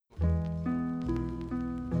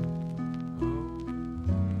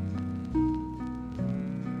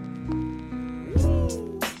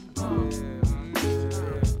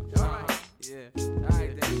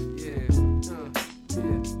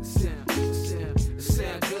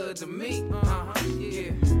to me.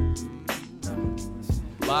 Yeah.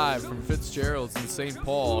 Live from Fitzgerald's in St.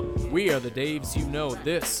 Paul, we are the Daves you know.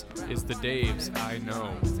 This is the Daves I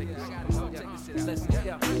know.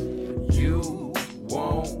 You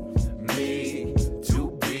want me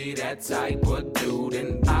to be that type of dude,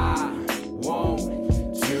 and I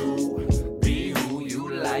want to be who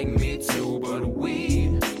you like me to, but we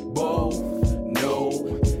both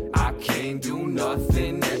know I can't do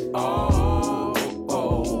nothing at all.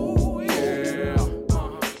 Oh, yeah.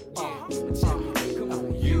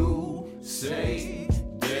 You say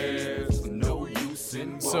there's no use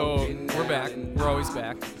in So walking we're back. out. We're always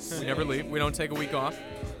back. We never leave. We don't take a week off.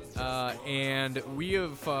 And we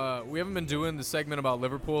haven't been doing the segment about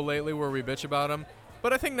Liverpool lately where we bitch about them,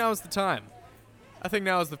 but I think now is the time. I think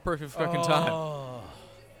now is the perfect fucking time.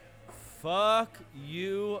 Fuck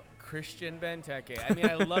you, Christian Benteke. I mean,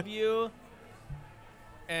 I love you,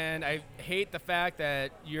 and I hate the fact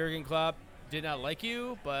that Jurgen Klopp did not like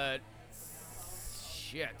you, but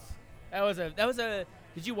shit. That was a.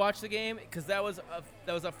 Did you watch the game? Because that was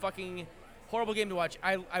a fucking horrible game to watch.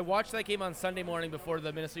 I watched that game on Sunday morning before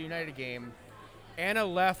the Minnesota United game. Anna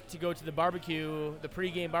left to go to the barbecue, the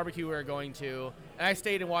pregame barbecue we were going to, and I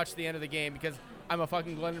stayed and watched the end of the game because I'm a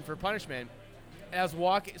fucking glutton for punishment. And I was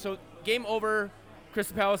walking. So game over.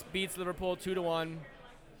 Crystal Palace beats Liverpool 2-1.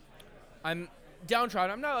 I'm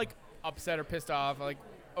downtrodden. I'm not like upset or pissed off. Like,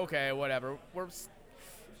 okay, whatever. We're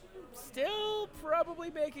still probably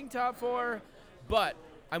making top four, but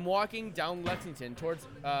I'm walking down Lexington towards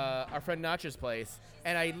our friend Nacho's place,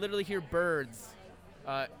 and I literally hear birds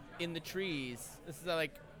in the trees. This is at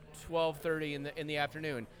like 12:30 in the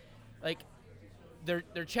afternoon. Like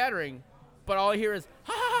they're chattering, but all I hear is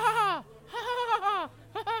ha ha ha ha ha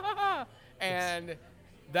ha ha ha, and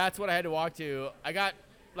that's what I had to walk to.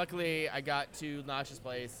 Luckily I got to Nacho's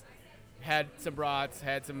place, had some brats,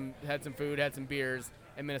 had some food, had some beers,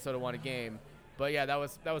 and Minnesota won a game. But yeah, that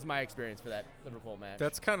was my experience for that Liverpool match.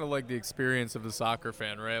 That's kind of like the experience of the soccer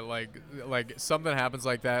fan, right? Like something happens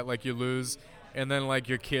like that, like you lose, and then like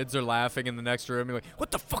your kids are laughing in the next room. You're like, what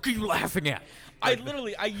the fuck are you laughing at? I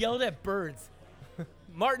yelled at birds.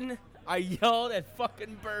 Martin, I yelled at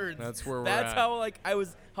fucking birds. That's where we're That's at.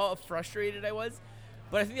 how frustrated I was.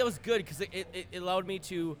 But I think that was good because it allowed me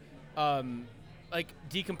to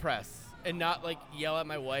decompress and not like yell at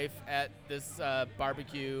my wife at this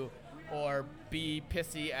barbecue or be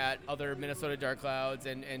pissy at other Minnesota Dark Clouds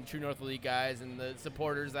and True North League guys and the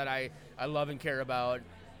supporters that I love and care about.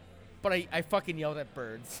 But I fucking yelled at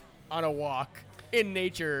birds on a walk in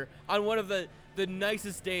nature on one of the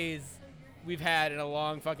nicest days we've had in a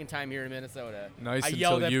long fucking time here in Minnesota. Nice I until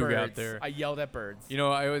yelled at you birds. got there. I yelled at birds. You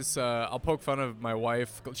know, I'll poke fun of my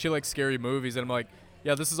wife. She likes scary movies, and I'm like,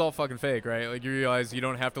 yeah, this is all fucking fake, right? Like, you realize you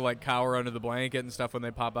don't have to, like, cower under the blanket and stuff when they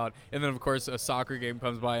pop out. And then, of course, a soccer game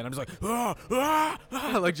comes by, and I'm just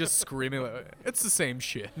like, like, just screaming. Like, it's the same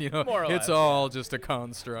shit, you know? More or it's less, all just a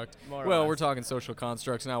construct. More or Well, less. we're talking social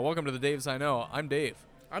constructs now. Welcome to the Daves I Know. I'm Dave.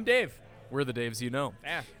 I'm Dave. We're the Daves you know.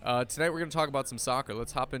 Yeah. Tonight, we're going to talk about some soccer.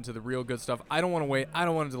 Let's hop into the real good stuff. I don't want to wait. I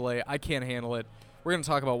don't want to delay. I can't handle it. We're going to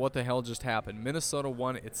talk about what the hell just happened. Minnesota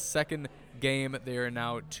won its second game. They are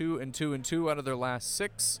now 2-2 out of their last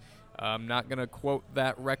 6. I'm not going to quote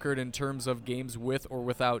that record in terms of games with or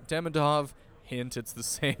without Demidov. Hint, it's the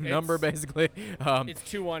same number, basically. It's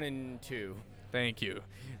 2-1 and 2. Thank you.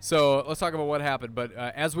 So let's talk about what happened. But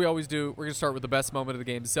as we always do, we're going to start with the best moment of the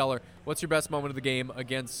game. Zeller, what's your best moment of the game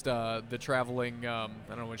against the traveling, I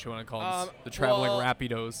don't know what you want to call them, the traveling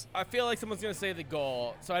Rapidos? I feel like someone's going to say the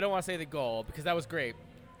goal, so I don't want to say the goal because that was great.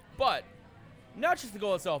 But not just the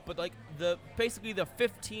goal itself, but like basically the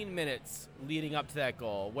 15 minutes leading up to that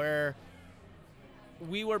goal where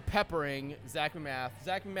we were peppering Zach McMath.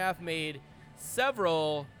 Zach McMath made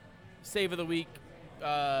several save of the week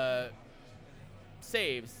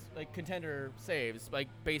saves, like contender saves, like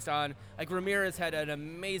based on like Ramirez had an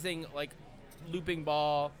amazing like looping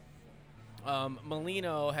ball.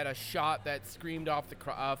 Molino had a shot that screamed off the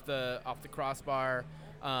crossbar.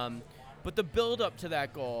 But the build up to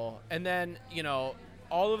that goal, and then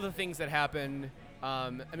all of the things that happened.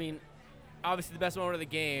 I mean, obviously the best moment of the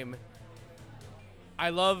game. I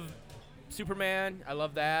love Superman. I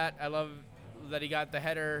love that. I love that he got the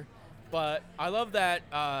header, but I love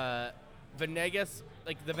that Venegas,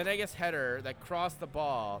 like the Venegas header that crossed the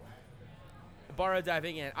ball, Barra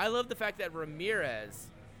diving in. I love the fact that Ramirez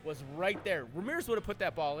was right there. Ramirez would have put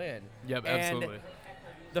that ball in. Yep, absolutely.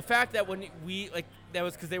 The fact that when that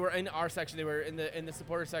was because they were in our section, they were in the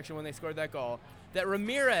supporter section when they scored that goal, that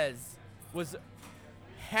Ramirez was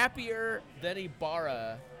happier than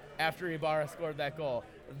Ibarra after Ibarra scored that goal.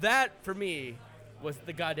 That, for me, was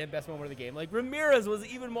the goddamn best moment of the game. Like, Ramirez was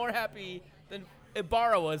even more happy than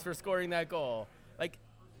Ibarra was for scoring that goal. Like,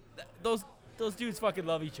 those dudes fucking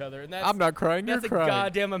love each other, and that's I'm not crying. You're crying. That's a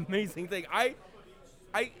goddamn amazing thing. I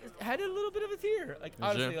had a little bit of a tear. Like,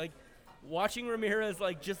 honestly, like watching Ramirez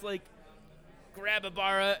just grab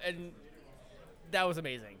Ibarra, and that was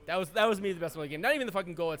amazing. That was me the best one of the game. Not even the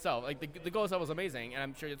fucking goal itself. Like the goal itself was amazing, and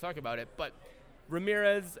I'm sure you'll talk about it. But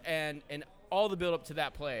Ramirez and all the build up to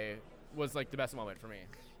that play was like the best moment for me.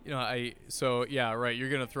 You know, yeah, right. You're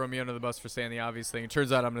gonna throw me under the bus for saying the obvious thing. It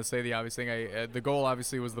turns out I'm gonna say the obvious thing. The goal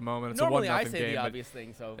obviously was the moment. It's Normally a 1-0 I say game, the obvious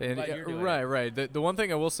thing, so and glad you're doing right. The one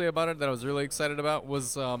thing I will say about it that I was really excited about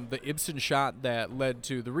was the Ibsen shot that led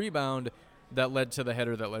to the rebound, that led to the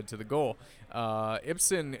header, that led to the goal.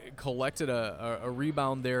 Ibsen collected a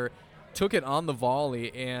rebound there, took it on the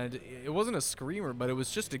volley, and it wasn't a screamer, but it was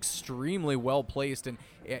just extremely well placed. And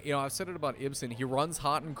you know, I've said it about Ibsen. He runs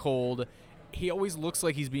hot and cold. He always looks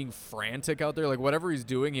like he's being frantic out there. Like, whatever he's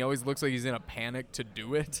doing, he always looks like he's in a panic to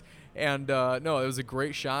do it. And no, it was a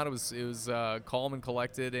great shot. It was calm and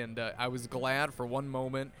collected, and I was glad for one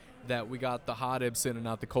moment that we got the hot Ibsen and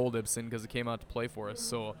not the cold Ibsen, because it came out to play for us.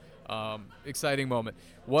 So exciting moment.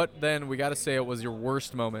 What then? We got to say it was your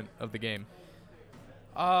worst moment of the game.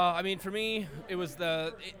 I mean, for me, it was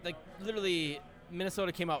literally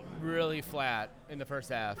Minnesota came out really flat in the first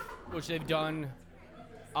half, which they've done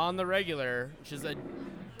on the regular, which is a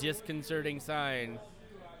disconcerting sign.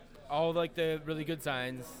 All like the really good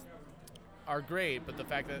signs are great, but the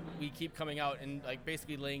fact that we keep coming out and like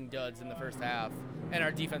basically laying duds in the first half, and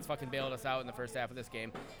our defense fucking bailed us out in the first half of this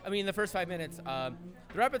game. I mean, in the first 5 minutes, the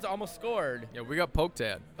Rapids almost scored. Yeah, we got poked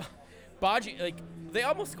at. Baji, they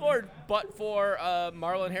almost scored, but for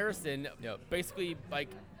Marlon Harrison, basically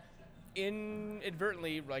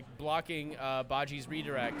inadvertently blocking Baji's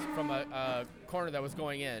redirect from a corner that was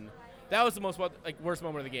going in. That was the worst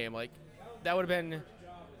moment of the game. Like, that would have been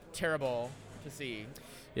terrible to see.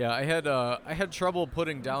 Yeah, I had trouble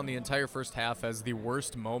putting down the entire first half as the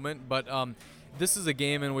worst moment, but this is a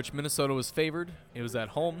game in which Minnesota was favored. It was at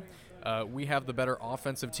home. We have the better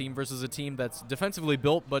offensive team versus a team that's defensively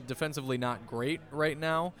built but defensively not great right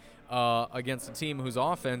now, against a team whose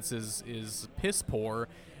offense is piss poor.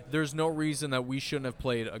 There's no reason that we shouldn't have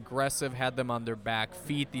played aggressive, had them on their back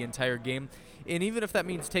feet the entire game. And even if that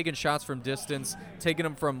means taking shots from distance, taking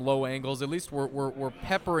them from low angles, at least we're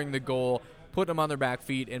peppering the goal, putting them on their back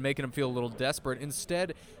feet, and making them feel a little desperate.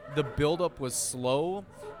 Instead, the buildup was slow.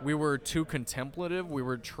 We were too contemplative. We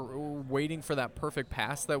were waiting for that perfect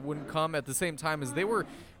pass that wouldn't come at the same time as they were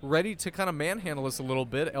ready to kind of manhandle us a little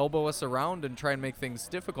bit, elbow us around, and try and make things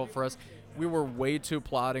difficult for us. We were way too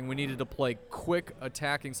plodding. We needed to play quick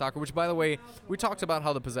attacking soccer, which, by the way, we talked about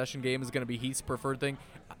how the possession game is going to be Heath's preferred thing.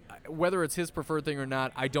 Whether it's his preferred thing or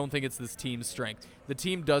not, I don't think it's this team's strength. The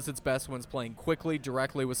team does its best when it's playing quickly,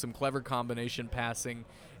 directly, with some clever combination passing,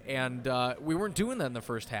 and we weren't doing that in the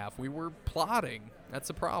first half. We were plodding. That's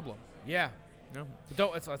a problem. Yeah. No.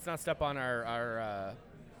 Let's not step on our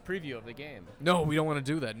preview of the game. No, we don't want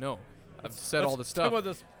to do that. No. I've said all the stuff.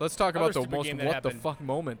 Let's talk about the most what the fuck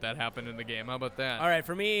moment that happened in the game. How about that? All right,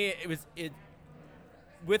 for me, it was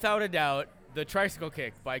without a doubt the tricycle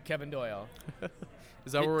kick by Kevin Doyle.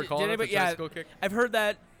 Is that what we're calling it? The tricycle kick? I've heard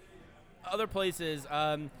that other places.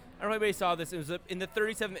 I don't know if anybody saw this. It was in the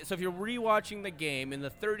 37th. So if you're rewatching the game, in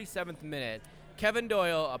the 37th minute, Kevin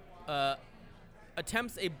Doyle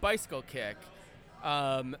attempts a bicycle kick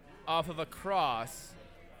off of a cross,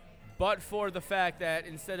 but for the fact that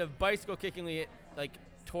instead of bicycle kicking it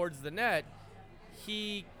towards the net,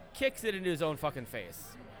 he kicks it into his own fucking face.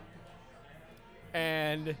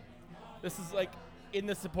 And this is in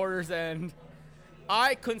the supporters' end.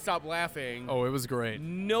 I couldn't stop laughing. Oh, it was great.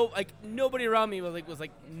 Nobody around me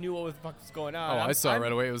knew what the fuck was going on. Oh, I saw it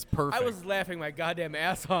right away. It was perfect. I was laughing my goddamn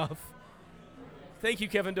ass off. Thank you,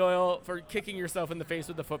 Kevin Doyle, for kicking yourself in the face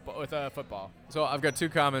with a football. So I've got two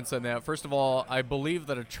comments on that. First of all, I believe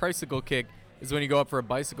that a tricycle kick is when you go up for a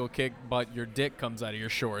bicycle kick, but your dick comes out of your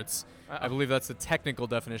shorts. I believe that's the technical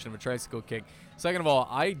definition of a tricycle kick. Second of all,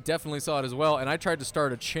 I definitely saw it as well, and I tried to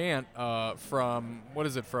start a chant from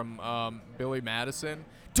Billy Madison,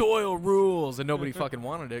 Doyle rules, and nobody fucking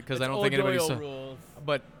wanted it because I don't think anybody Doyle saw. Rules.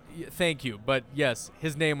 But thank you. But yes,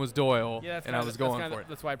 his name was Doyle, and I was going for it.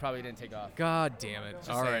 That's why I probably didn't take off. God damn it.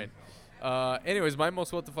 All right. Anyways, my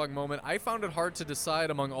most what the fuck moment, I found it hard to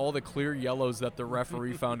decide among all the clear yellows that the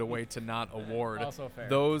referee found a way to not award. Also fair.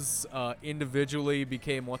 Those individually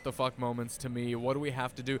became what the fuck moments to me. What do we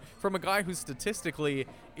have to do? From a guy who statistically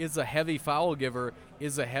is a heavy foul giver,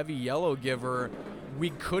 is a heavy yellow giver,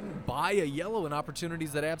 we couldn't buy a yellow in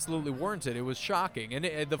opportunities that absolutely warranted. It was shocking.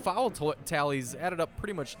 And the foul tallies added up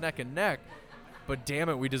pretty much neck and neck. But damn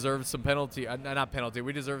it, we deserve some penalty. Not penalty.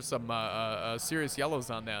 We deserve some serious yellows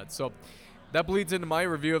on that. So that bleeds into my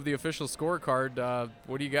review of the official scorecard.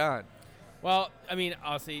 What do you got? Well, I mean,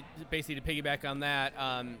 honestly, basically to piggyback on that,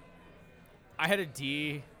 I had a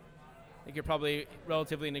D. I think you're probably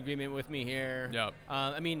relatively in agreement with me here. Yep.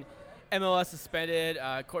 I mean, MLS suspended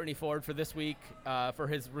Courtney Ford for this week for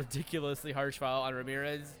his ridiculously harsh foul on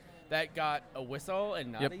Ramirez. That got a whistle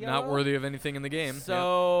and not a yellow. Not worthy of anything in the game.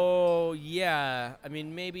 So, yeah. I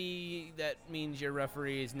mean, maybe that means your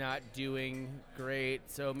referee is not doing great.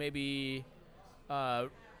 So maybe,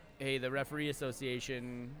 hey, the referee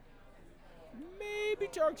association, maybe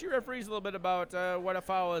talk to your referees a little bit about what a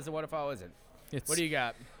foul is and what a foul isn't. What do you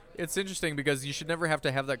got? It's interesting because you should never have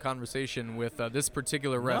to have that conversation with this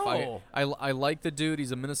particular ref. No. I like the dude.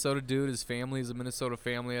 He's a Minnesota dude. His family is a Minnesota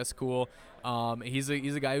family. That's cool. He's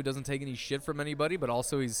a guy who doesn't take any shit from anybody, but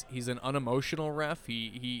also he's an unemotional ref.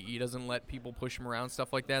 He doesn't let people push him around,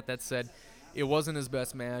 stuff like that. That said, it wasn't his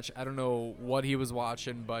best match. I don't know what he was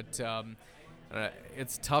watching, but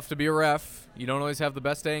it's tough to be a ref. You don't always have the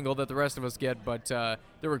best angle that the rest of us get, but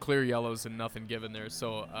there were clear yellows and nothing given there.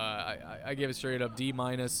 So I gave it straight up D-.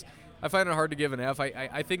 I find it hard to give an F.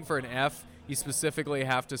 I think for an F, you specifically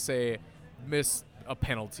have to say miss a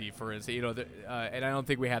penalty for his, and I don't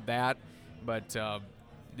think we had that, but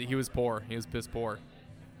he was poor. He was piss poor.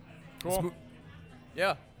 Cool.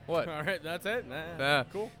 Yeah. What? All right, that's it.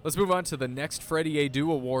 Cool. Let's move on to the next Freddie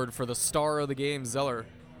Adu Award for the star of the game. Zeller,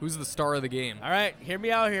 who's the star of the game? All right, hear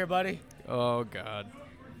me out here, buddy. Oh, God.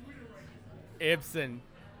 Ibson.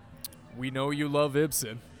 We know you love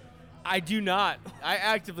Ibson. I do not. I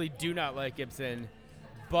actively do not like Ibson.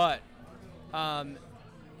 But,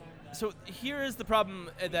 so here is the problem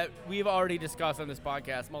that we've already discussed on this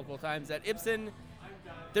podcast multiple times, that Ibson,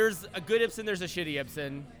 there's a good Ibson, there's a shitty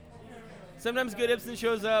Ibson. Sometimes good Ibson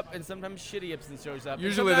shows up, and sometimes shitty Ibson shows up.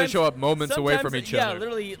 Usually they show up moments away from each other.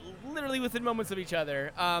 Yeah, literally within moments of each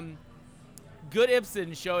other. Good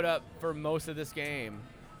Ibson showed up for most of this game.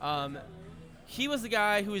 He was the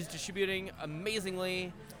guy who was distributing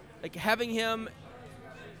amazingly. Like, having him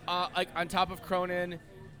like on top of Cronin,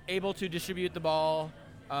 able to distribute the ball,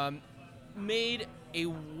 made a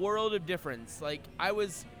world of difference. Like, I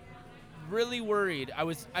was really worried. I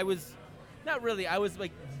was not really. I was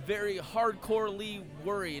like very hardcorely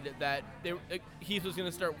worried that Heath was going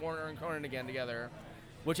to start Warner and Cronin again together,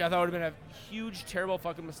 which I thought would have been a huge, terrible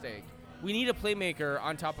fucking mistake. We need a playmaker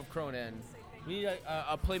on top of Cronin. We need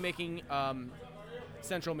a playmaking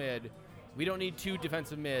central mid. We don't need two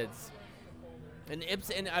defensive mids. And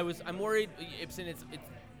Ibson, I'm worried. Ibson, it's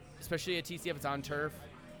especially at TCF, it's on turf.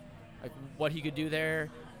 Like, what he could do there,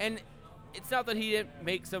 and it's not that he didn't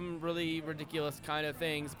make some really ridiculous kind of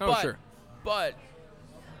things. Oh, but, sure. But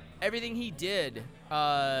everything he did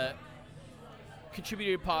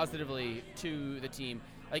contributed positively to the team.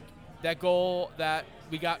 Like, that goal that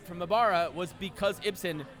we got from Ibarra was because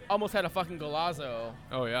Ibson almost had a fucking golazo.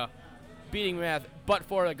 Oh, yeah. Beating Math, but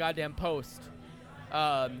for the goddamn post,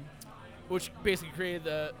 which basically created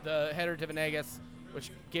the header to Venegas, which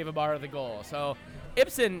gave Ibarra the goal. So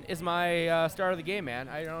Ibson is my star of the game, man.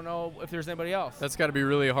 I don't know if there's anybody else. That's got to be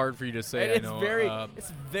really hard for you to say. It's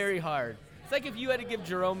very hard. It's like if you had to give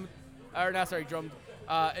Jerome.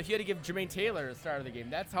 If you had to give Jermaine Taylor a star of the game,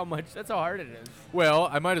 that's how hard it is. Well,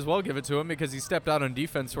 I might as well give it to him because he stepped out on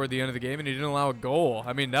defense toward the end of the game and he didn't allow a goal.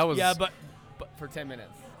 I mean, that was... Yeah, but for 10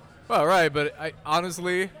 minutes. Well, right, but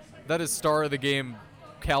honestly, that is star of the game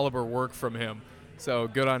caliber work from him. So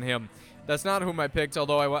good on him. That's not whom I picked,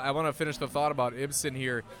 although I want to finish the thought about Ibson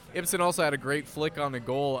here. Ibson also had a great flick on the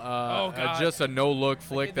goal. Just a no-look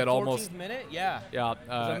flick that almost... 14th minute? Yeah. Yeah. It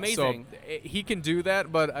was amazing. So he can do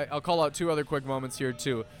that, but I'll call out two other quick moments here,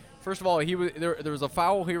 too. First of all, there was a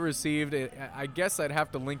foul he received. I guess I'd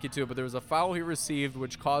have to link you to it, but there was a foul he received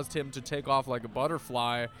which caused him to take off like a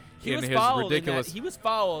butterfly in his ridiculous... He was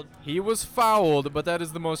fouled. He was fouled, but that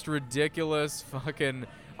is the most ridiculous fucking...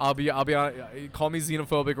 I'll be honest, call me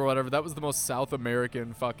xenophobic or whatever. That was the most South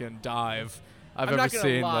American fucking dive I've ever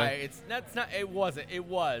seen. I'm not gonna lie. It wasn't. It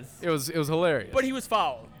was. It was hilarious. But he was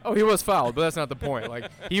fouled. Oh, he was fouled, but that's not the point. Like,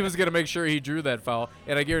 he was gonna make sure he drew that foul,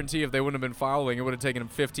 and I guarantee if they wouldn't have been fouling, it would have taken him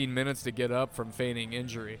 15 minutes to get up from feigning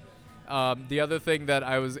injury. The other thing that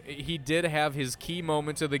he did have his key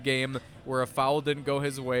moment of the game where a foul didn't go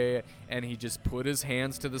his way, and he just put his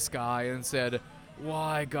hands to the sky and said,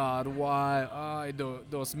 "Why, God, why? Ay,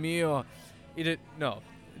 Dios mío."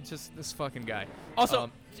 Just this fucking guy.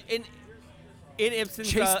 Also, in Ibsen's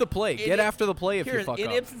chase the play. Get after the play if you fuck up.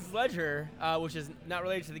 In Ibsen's ledger, which is not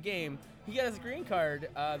related to the game, he got his green card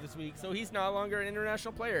this week, so he's no longer an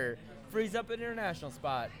international player. Frees up an international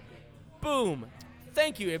spot. Boom.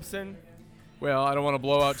 Thank you, Ibsen. Well, I don't want to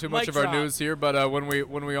blow out too much Mic of our drop. news here, but when we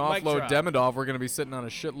offload drop. Demidov, we're going to be sitting on a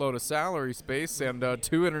shitload of salary space and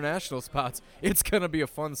 2 international spots. It's going to be a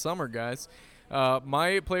fun summer, guys.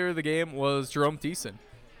 My player of the game was Jerome Thiessen.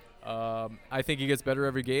 I think he gets better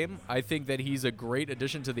every game. I think that he's a great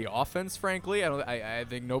addition to the offense, frankly. I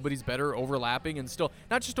think nobody's better overlapping and still,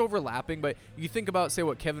 not just overlapping, but you think about, say,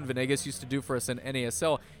 what Kevin Venegas used to do for us in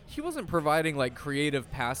NASL. He wasn't providing, like,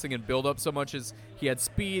 creative passing and build-up so much as he had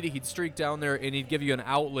speed, he'd streak down there, and he'd give you an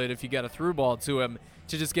outlet if you got a through ball to him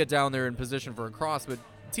to just get down there in position for a cross. But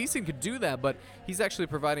Thiessen could do that, but he's actually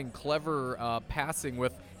providing clever passing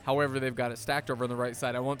with however they've got it stacked over on the right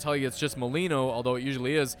side. I won't tell you it's just Molino, although it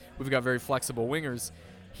usually is. We've got very flexible wingers.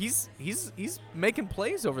 He's making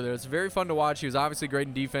plays over there. It's very fun to watch. He was obviously great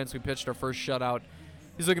in defense. We pitched our first shutout.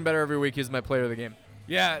 He's looking better every week. He's my player of the game.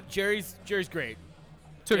 Yeah, Jerry's great.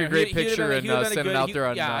 Took a great picture and sent it out there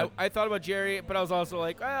on. Yeah, I thought about Jerry, but I was also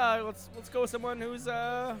like, let's go with someone who's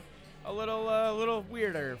a little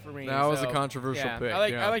weirder for me. That was a controversial pick.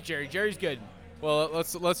 I like Jerry. Jerry's good. Well,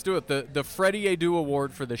 let's do it. The Freddie Adu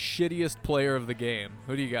Award for the shittiest player of the game.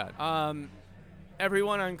 Who do you got?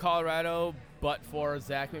 Everyone on Colorado but for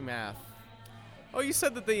Zach McMath. Oh, you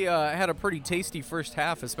said that they had a pretty tasty first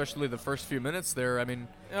half, especially the first few minutes there. I mean,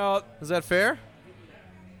 is that fair?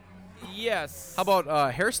 Yes. How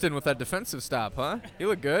about Hairston with that defensive stop, huh? He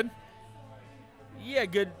looked good. Yeah,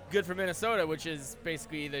 good for Minnesota, which is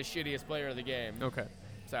basically the shittiest player of the game. Okay.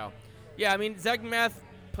 So, yeah, I mean, Zach McMath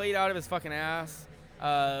played out of his fucking ass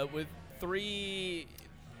with 3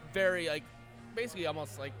 very, like, basically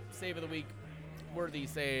almost like save of the week worthy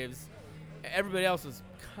saves. Everybody else was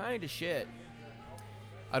kind of shit.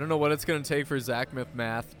 I don't know what it's going to take for Zach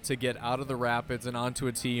McMath to get out of the Rapids and onto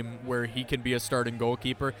a team where he can be a starting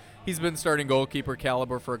goalkeeper. He's been starting goalkeeper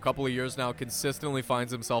caliber for a couple of years now, consistently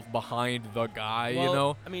finds himself behind the guy, well, you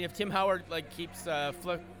know? I mean, if Tim Howard, like, keeps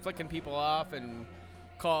flicking people off and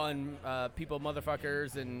calling people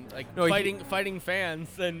motherfuckers and, like, fighting fans,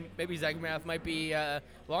 then maybe Zach McMath might be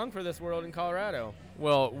long for this world in Colorado.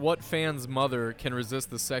 Well, what fan's mother can resist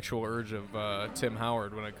the sexual urge of Tim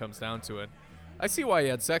Howard when it comes down to it? I see why he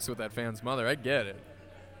had sex with that fan's mother. I get it.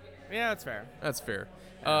 Yeah, that's fair. That's fair.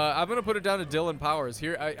 I'm going to put it down to Dylan Powers.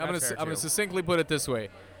 Here, I'm going to succinctly put it this way.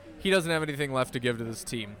 He doesn't have anything left to give to this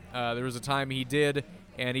team. There was a time he did,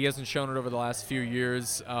 and he hasn't shown it over the last few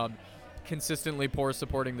years. Consistently poor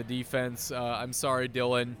supporting the defense. I'm sorry,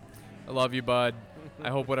 Dylan. I love you, bud. I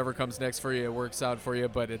hope whatever comes next for you, it works out for you,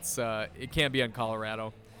 but it can't be on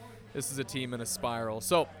Colorado. This is a team in a spiral.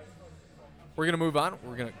 So we're going to move on.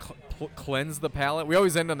 We're going to cleanse the palate. We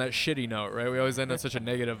always end on that shitty note, right? We always end on such a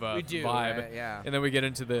negative we do, vibe. Right? Yeah. And then we get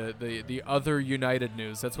into the other United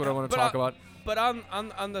news. That's what I want to talk about. But on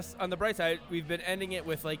the bright side, we've been ending it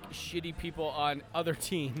with, like, shitty people on other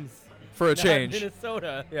teams. For a change.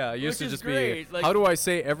 Minnesota. Yeah, it used to just great. be, like, how do I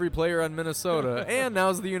say every player on Minnesota? And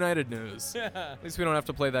now's the United news. At least we don't have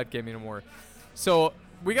to play that game anymore. So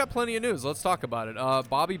we got plenty of news. Let's talk about it.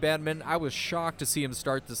 Bobby Badman, I was shocked to see him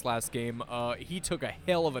start this last game. He took a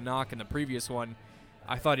hell of a knock in the previous one.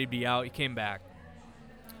 I thought he'd be out. He came back.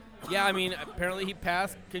 Yeah, I mean, apparently he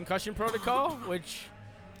passed concussion protocol, which,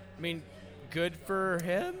 I mean, good for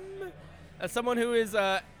him. As someone who is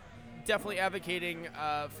definitely advocating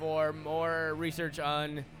for more research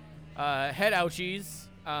on head ouchies.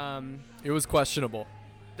 It was questionable.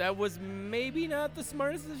 That was maybe not the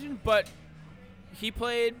smartest decision, but he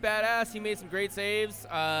played badass. He made some great saves.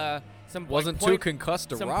 Wasn't too concussed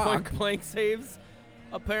to rock. Some point-blank saves,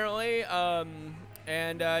 apparently.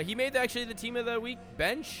 And he made actually the team of the week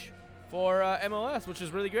bench for MLS, which is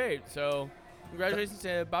really great. So congratulations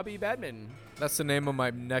to Bobby Badman. That's the name of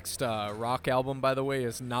my next rock album, by the way,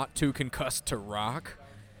 is Not Too Concussed to Rock.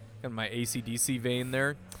 Got my AC/DC vein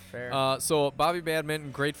there. Fair. So Bobby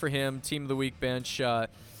Badminton, great for him. Team of the week bench. I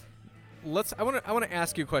want to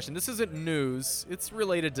ask you a question. This isn't news. It's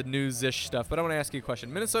related to news-ish stuff, but I want to ask you a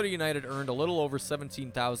question. Minnesota United earned a little over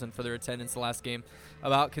 17,000 for their attendance the last game,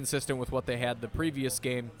 about consistent with what they had the previous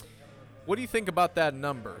game. What do you think about that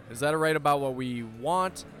number? Is that right about what we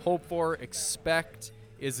want, hope for, expect?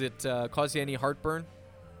 Is it cause you any heartburn?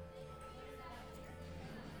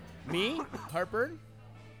 Me? Heartburn?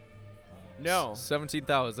 No.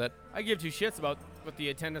 17,000. That. I give two shits about what the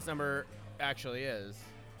attendance number actually is.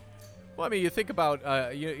 Well, I mean, you think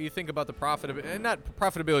about you think about the profitability. Not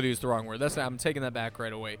profitability is the wrong word. That's not, I'm taking that back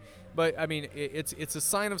right away. But I mean, it's a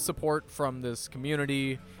sign of support from this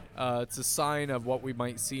community. It's a sign of what we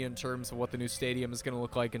might see in terms of what the new stadium is going to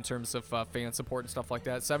look like in terms of fan support and stuff like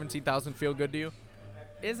that. 17,000 feel good to you?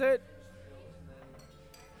 Is it?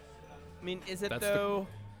 I mean, is it though?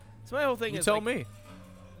 So my whole thing you is tell like, me.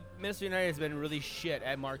 Minnesota United has been really shit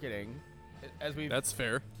at marketing, as That's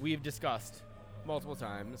fair. we've discussed multiple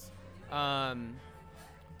times.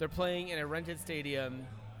 They're playing in a rented stadium,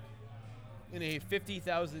 in a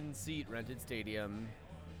 50,000 seat rented stadium,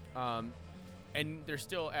 and they're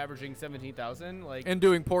still averaging 17,000. Like, and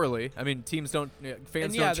doing poorly. I mean, fans don't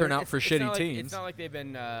turn out for shitty teams. It's not like they've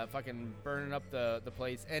been fucking burning up the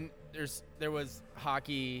place. And there was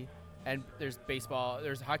hockey, and there's baseball.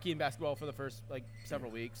 There's hockey and basketball for the first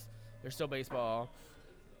several weeks. There's still baseball.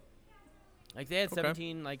 Like they had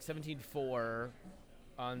 17-4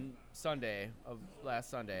 on Sunday of last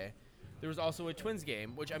Sunday. There was also a Twins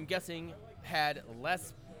game, which I'm guessing had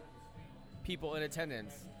less people in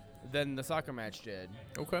attendance than the soccer match did.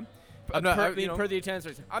 Okay. Per the attendance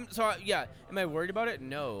rates. Am I worried about it?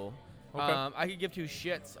 No. Okay. I could give two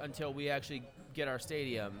shits until we actually get our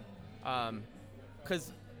stadium.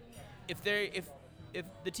 Because if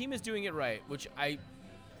the team is doing it right, which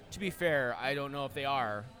to be fair, I don't know if they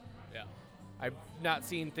are. Yeah. I've not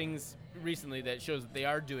seen things recently that shows that they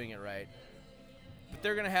are doing it right. But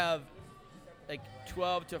they're going to have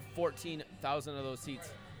 12 to 14,000 of those seats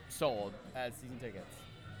sold as season tickets.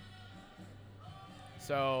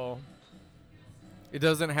 So it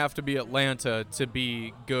doesn't have to be Atlanta to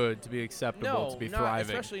be good, to be acceptable, to be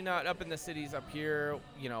thriving. Especially not up in the cities up here,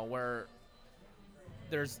 where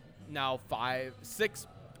there's now 5, 6.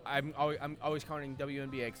 I'm always counting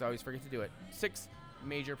WNBA because I always forget to do it. 6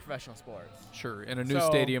 major professional sports. Sure, and a new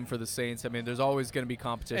stadium for the Saints. I mean, there's always going to be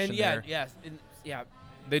competition there.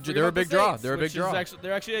 They're a big draw. They're a big draw.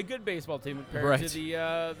 They're actually a good baseball team compared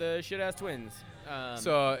to the shit-ass Twins.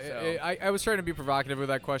 I was trying to be provocative with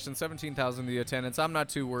that question. 17,000 the attendance. I'm not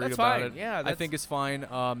too worried That's about fine. it. Yeah, I think it's fine.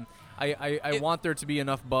 I want there to be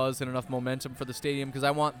enough buzz and enough momentum for the stadium because I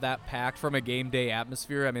want that packed from a game day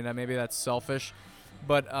atmosphere. I mean, maybe that's selfish,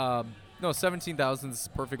 but no, 17,000 is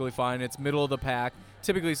perfectly fine. It's middle of the pack.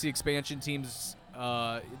 Typically, see expansion teams.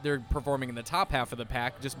 They're performing in the top half of the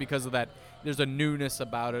pack just because of that. There's a newness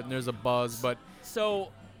about it and there's a buzz. But so,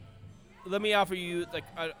 let me offer you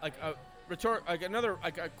a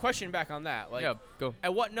question back on that. Yeah, go.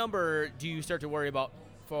 At what number do you start to worry about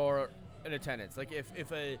for an attendance? Like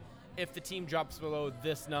if the team drops below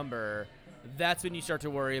this number, that's when you start to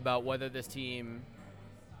worry about whether this team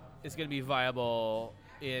is going to be viable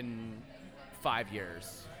in 5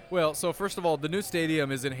 years. Well, so first of all, the new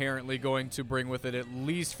stadium is inherently going to bring with it, at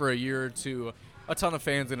least for a year or two, a ton of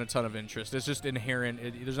fans and a ton of interest. It's just inherent.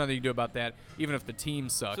 There's nothing you can do about that, even if the team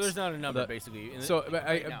sucks. So there's not a number, basically,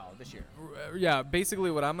 now, this year. Yeah,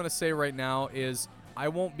 basically what I'm going to say right now is I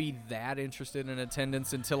won't be that interested in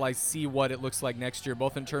attendance until I see what it looks like next year,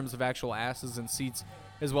 both in terms of actual asses and seats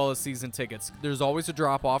as well as season tickets. There's always a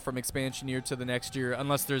drop-off from expansion year to the next year,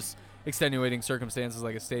 unless there's extenuating circumstances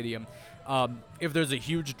like a stadium. If there's a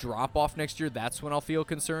huge drop-off next year, that's when I'll feel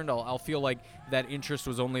concerned. I'll feel like that interest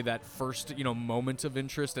was only that first, moment of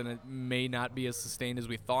interest, and it may not be as sustained as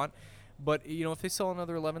we thought. But, if they sell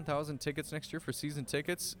another 11,000 tickets next year for season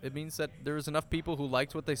tickets, it means that there's enough people who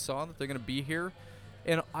liked what they saw that they're going to be here.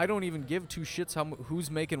 And I don't even give two shits who's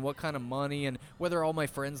making what kind of money and whether all my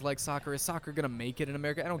friends like soccer. Is soccer going to make it in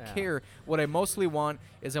America? I don't care. What I mostly want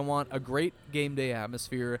is I want a great game day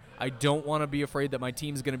atmosphere. I don't want to be afraid that my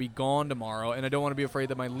team's going to be gone tomorrow, and I don't want to be afraid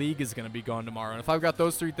that my league is going to be gone tomorrow. And if I've got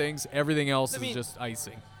those three things, everything else is just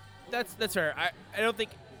icing. That's fair. I don't think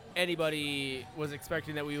anybody was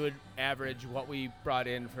expecting that we would average what we brought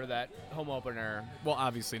in for that home opener. Well,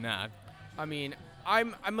 obviously not. I mean,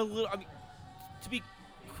 I'm a little... to be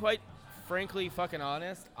quite frankly fucking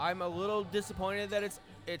honest, I'm a little disappointed that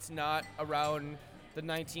it's not around the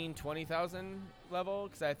 19,000-20,000 level,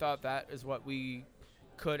 because I thought that is what we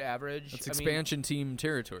could average. It's expansion team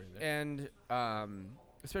territory there. And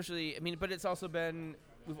especially, but it's also been,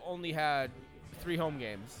 we've only had 3 home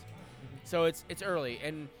games. So it's early,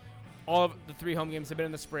 and all of the 3 home games have been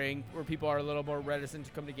in the spring, where people are a little more reticent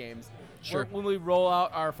to come to games. Sure. When we roll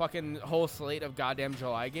out our fucking whole slate of goddamn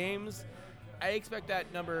July games, I expect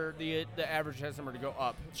that number, the average test number, to go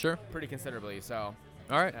up. Sure. Pretty considerably. So.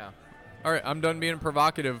 All right. Yeah. All right. I'm done being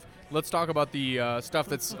provocative. Let's talk about the stuff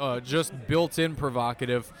that's just built-in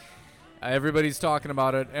provocative. Everybody's talking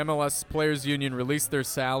about it. MLS Players Union released their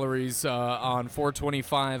salaries on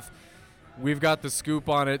 4/25. We've got the scoop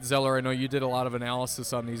on it. Zeller, I know you did a lot of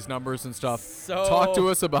analysis on these numbers and stuff. So talk to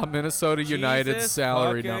us about Minnesota United's Jesus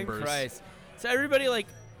salary fucking numbers. Christ. So everybody, like,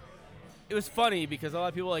 it was funny because a lot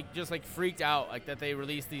of people, like, just, like, freaked out, like, that they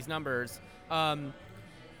released these numbers.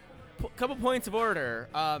 Couple points of order.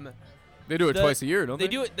 They do it twice a year, don't they?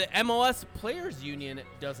 They do it. The MLS Players Union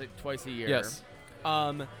does it twice a year. Yes.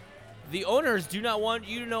 The owners do not want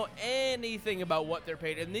you to know anything about what they're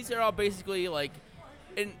paid. And these are all basically, like,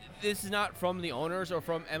 and this is not from the owners or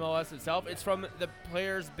from MLS itself. It's from the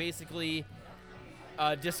players basically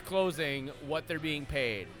disclosing what they're being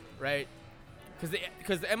paid, right?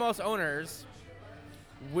 Because the MLS owners,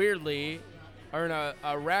 weirdly, are in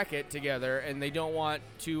a racket together, and they don't want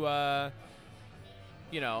to,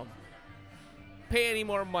 pay any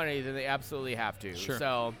more money than they absolutely have to. Sure.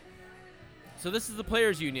 So this is the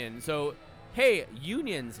Players Union. So, hey,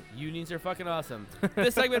 unions. Unions are fucking awesome.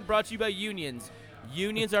 This segment brought to you by unions.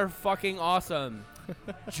 Unions are fucking awesome.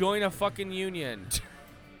 Join a fucking union.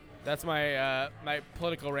 That's my my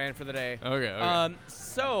political rant for the day. Okay.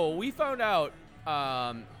 So we found out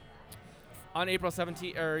on April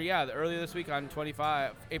 17th, earlier this week on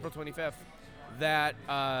April 25th, that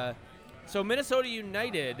so Minnesota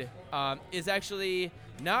United is actually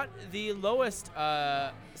not the lowest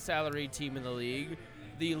salary team in the league.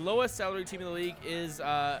 The lowest salary team in the league is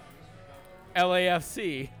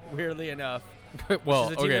LAFC, weirdly enough. Well,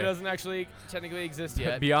 which is a team that doesn't actually technically exist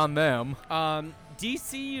yet. Beyond them.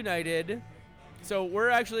 DC United. So we're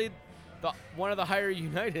actually one of the higher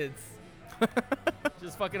Uniteds. Which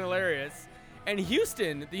is fucking hilarious. And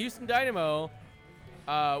Houston, the Houston Dynamo,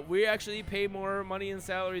 we actually pay more money in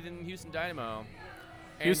salary than Houston Dynamo.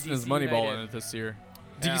 And Houston is moneyballing it this year.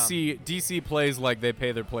 Yeah. DC plays like they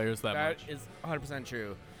pay their players that much. That is 100%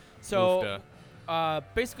 true. So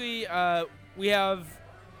basically, we have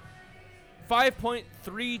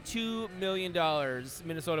 $5.32 million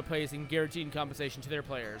Minnesota pays in guaranteed compensation to their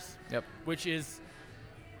players. Yep. Which is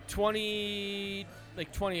 20th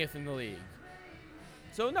in the league.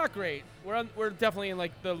 So not great. We're definitely in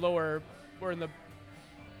like the lower. We're in the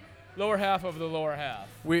lower half of the lower half.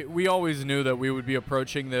 We always knew that we would be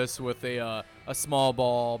approaching this with a small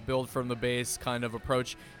ball, build from the base kind of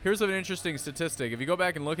approach. Here's an interesting statistic. If you go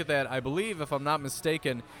back and look at that, I believe, if I'm not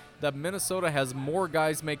mistaken, that Minnesota has more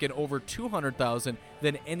guys making over $200,000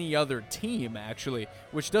 than any other team, actually,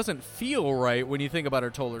 which doesn't feel right when you think about our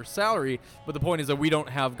total salary. But the point is that we don't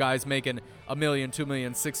have guys making $1 million, $2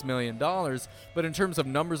 million, $6 million. But in terms of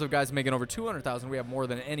numbers of guys making over $200,000, we have more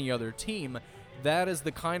than any other team. That is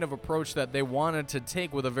the kind of approach that they wanted to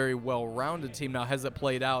take with a very well-rounded team. Now, has it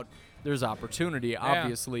played out? There's opportunity,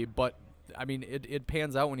 obviously, but I mean, it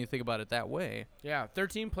pans out when you think about it that way. Yeah,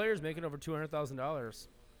 13 players making over $200,000.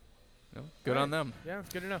 Good on them. Yeah,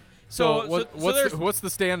 it's good to know. So what's the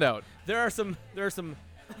standout? There are some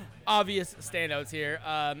obvious standouts here.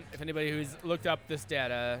 If anybody who's looked up this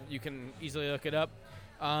data, you can easily look it up.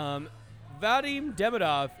 Vadim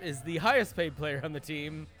Demidov is the highest paid player on the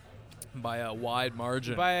team. By a wide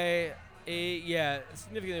margin. By a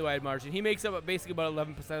significantly wide margin. He makes up basically about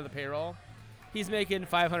 11% of the payroll. He's making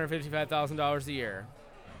 $555,000 a year,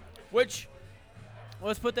 which,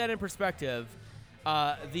 let's put that in perspective.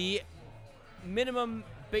 The minimum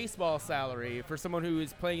baseball salary for someone who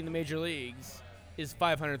is playing in the major leagues is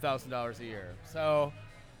 $500,000 a year. So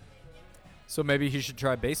maybe he should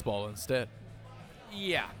try baseball instead.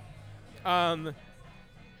 Yeah.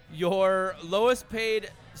 Your lowest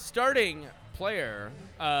paid starting player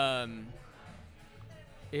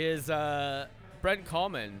is Brent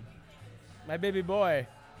Kallman, my baby boy.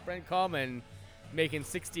 Brent Kallman making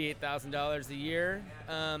 $68,000 a year.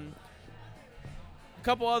 A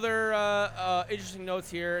couple other interesting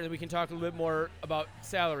notes here, and we can talk a little bit more about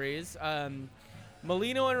salaries.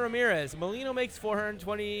 Molino and Ramirez. Molino makes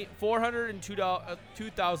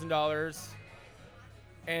 $402,000,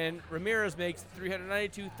 and Ramirez makes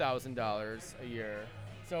 $392,000 a year.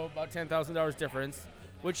 So about $10,000 difference,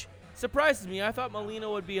 which surprises me. I thought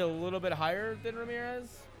Molino would be a little bit higher than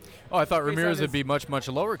Ramirez. Oh, I thought Ramirez would be much, much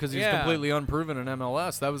lower because he's completely unproven in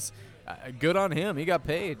MLS. That was good on him. He got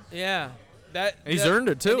paid. Yeah. He's earned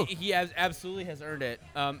it, too. He absolutely has earned it.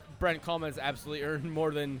 Brent Kallman has absolutely earned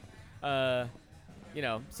more than,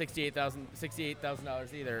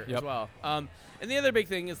 $68,000 either as well. And the other big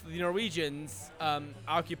thing is the Norwegians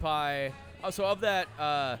occupy. So of that,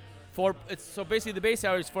 so basically the base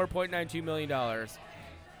salary is $4.92 million.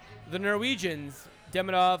 The Norwegians,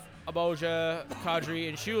 Demidov, Aboja, Kadri,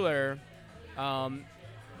 and Schuler,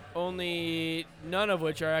 only none of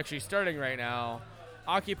which are actually starting right now,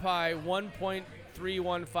 occupy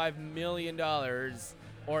 $1.315 million,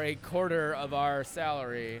 or a quarter of our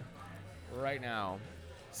salary right now.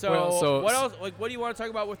 So, what else? Like, what do you want to talk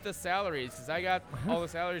about with the salaries? Because I got all the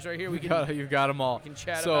salaries right here. You've got them all. We can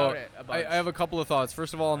chat about it a bunch. I have a couple of thoughts.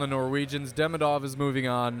 First of all, on the Norwegians, Demidov is moving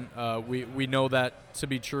on. We know that to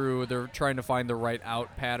be true. They're trying to find the right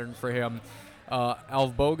out pattern for him.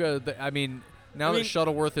 Alvboga, now that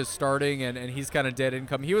Shuttleworth is starting and he's kind of dead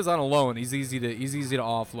income, he was on a loan. He's easy to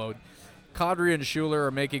offload. Kadri and Schuler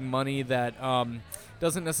are making money that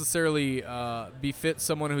doesn't necessarily befit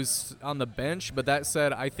someone who's on the bench. But that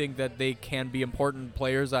said, I think that they can be important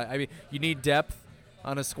players. I mean, you need depth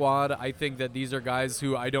on a squad. I think that these are guys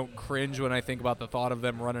who I don't cringe when I think about the thought of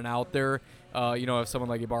them running out there. If someone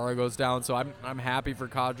like Ibarra goes down, so I'm happy for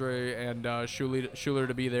Kadri and Schuler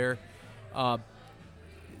to be there.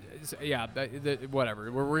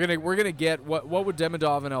 Whatever. We're gonna get what would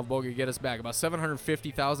Demidov and Alvboga get us back? About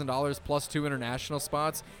 $750,000 plus 2 international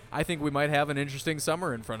spots. I think we might have an interesting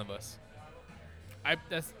summer in front of us.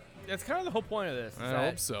 That's kind of the whole point of this. I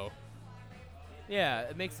hope so. Yeah,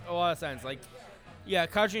 it makes a lot of sense. Like, yeah,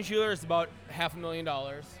 Kadri and Schuler is about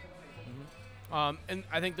 $500,000. Mm-hmm. And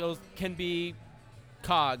I think those can be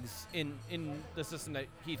cogs in the system that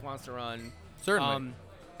Heath wants to run. Certainly.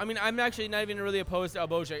 I'm actually not even really opposed to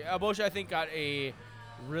Albosia. Albosia, I think, got a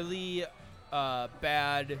really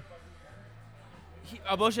bad.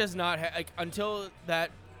 Albosia has not had, until that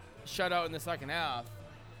shutout in the second half,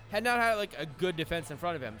 had not had a good defense in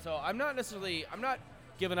front of him. So I'm not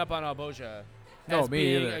giving up on Albosia as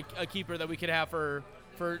being a keeper that we could have for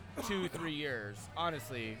 2-3 years.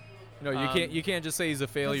 Honestly, no, you can't just say he's a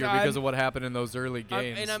failure because of what happened in those early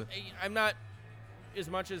games. I'm not, as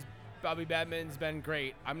much as Bobby Badminton's been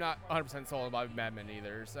great, I'm not 100% sold on Bobby Badminton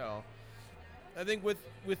either. So I think with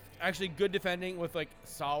actually good defending, with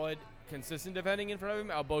solid, consistent defending in front of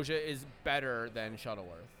him, Albosia is better than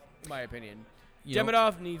Shuttleworth, in my opinion.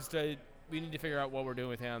 Demidov we need to figure out what we're doing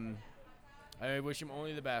with him. I wish him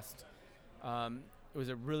only the best. It was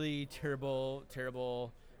a really terrible,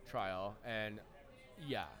 terrible trial, and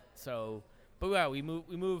yeah. So, but yeah, we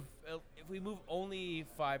move. If we move only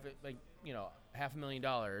 $500,000,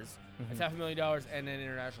 that's $500,000 and an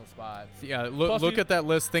international spot. Yeah, look at that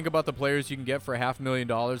list. Think about the players you can get for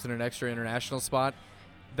 $500,000 and an extra international spot.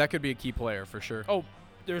 That could be a key player for sure. Oh,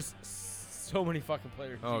 there's so many fucking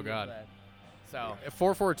players. Oh god. That. So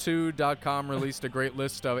 442.com released a great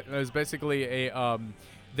list of it. It was basically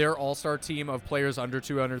their all-star team of players under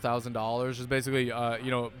 $200,000. Is basically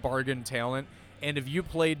bargain talent. And if you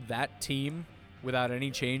played that team without any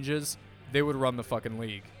changes, they would run the fucking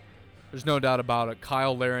league. There's no doubt about it.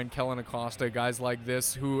 Kyle Larin, Kellen Acosta, guys like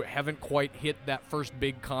this who haven't quite hit that first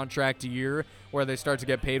big contract year where they start to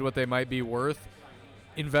get paid what they might be worth.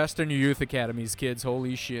 Invest in your youth academies, kids.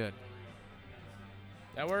 Holy shit.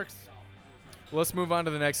 That works. Let's move on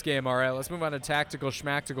to the next game, all right? Let's move on to Tactical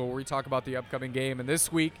Schmactical, where we talk about the upcoming game. And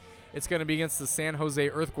this week, it's going to be against the San Jose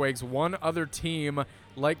Earthquakes, one other team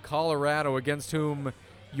like Colorado against whom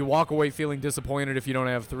you walk away feeling disappointed if you don't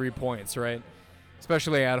have 3 points, right?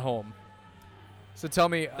 Especially at home. So tell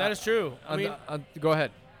me. That is true. Go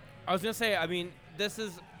ahead. I was going to say, this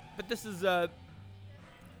is a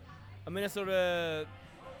Minnesota,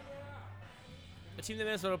 a team that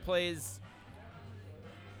Minnesota plays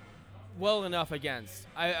well enough against.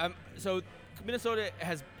 So Minnesota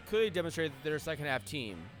has clearly demonstrated that they're a second half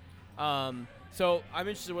team. So I'm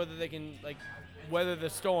interested whether they can weather the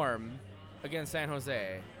storm against San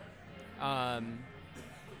Jose.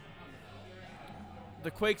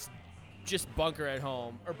 The Quakes just bunker at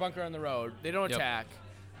home or bunker on the road. They don't attack.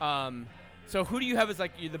 So who do you have as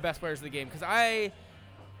the best players of the game? Because I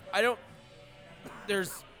don't.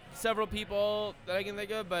 There's several people that I can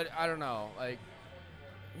think of, but I don't know.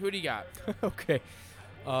 Who do you got? Okay.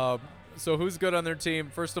 So who's good on their team?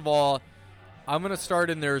 First of all, I'm going to start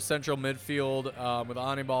in their central midfield with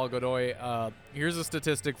Anibal Godoy. Here's a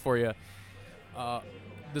statistic for you.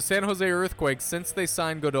 The San Jose Earthquakes, since they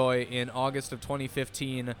signed Godoy in August of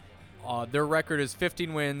 2015, their record is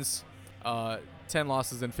 15 wins, 10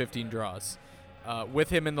 losses, and 15 draws with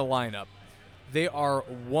him in the lineup. They are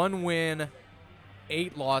 1 win,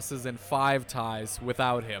 8 losses, and 5 ties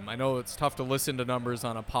without him. I know it's tough to listen to numbers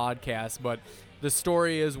on a podcast, but the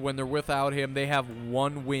story is when they're without him, they have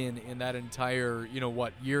 1 win in that entire,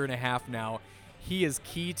 year and a half now. He is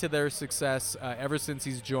key to their success ever since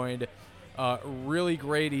he's joined. Really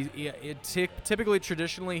great. Typically,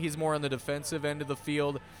 traditionally, he's more on the defensive end of the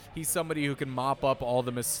field. He's somebody who can mop up all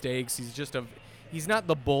the mistakes. He's not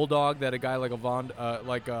the bulldog that a guy like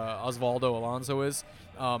Osvaldo Alonso is,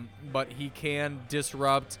 but he can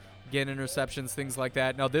disrupt, getting interceptions, things like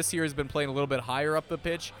that. Now, this year has been playing a little bit higher up the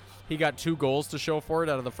pitch. He got 2 goals to show for it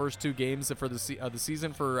out of the first 2 games for the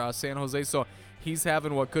season for San Jose. So he's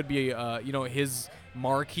having what could be, his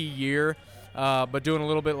marquee year, but doing a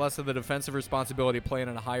little bit less of the defensive responsibility, playing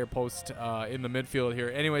in a higher post in the midfield here.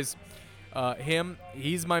 Anyways,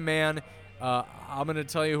 he's my man. I'm going to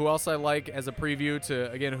tell you who else I like as a preview to,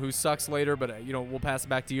 again, who sucks later, but, we'll pass it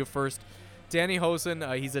back to you first. Danny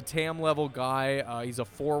Hoesen, he's a TAM level guy. He's a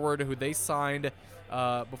forward who they signed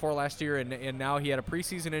before last year, and now he had a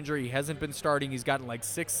preseason injury. He hasn't been starting. He's gotten like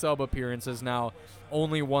 6 sub appearances now,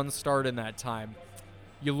 only 1 start in that time.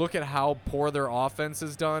 You look at how poor their offense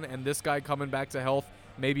is done, and this guy coming back to health,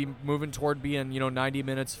 maybe moving toward being 90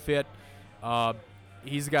 minutes fit.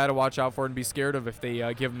 He's a guy to watch out for and be scared of if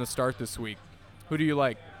they give him the start this week. Who do you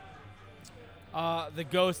like? The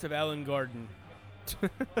ghost of Ellen Gordon.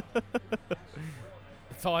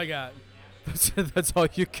 That's all I got. That's all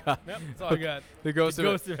you got. Yep, that's all I got. The ghost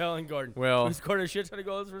of Ellen Gordon. Well, who scored a shit ton of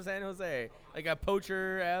goals for San Jose. Like a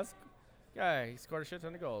poacher-esque guy. He scored a shit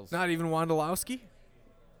ton of goals. Not even Wondolowski?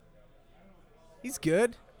 He's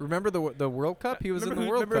good. Remember the World Cup? He was in the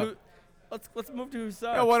World Cup. Let's move to who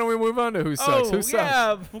sucks. Yeah, why don't we move on to who sucks? Who sucks?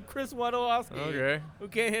 Yeah, Chris Wondolowski. Okay. Who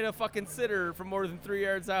can't hit a fucking sitter from more than 3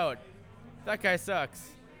 yards out. That guy sucks.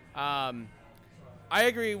 I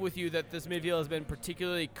agree with you that this midfield has been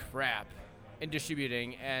particularly crap in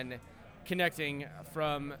distributing and connecting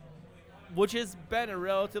from, which has been a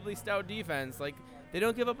relatively stout defense. Like, they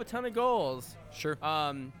don't give up a ton of goals. Sure.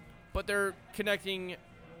 But they're connecting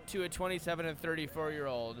to a 27 and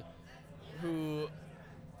 34-year-old who,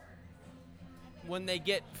 when they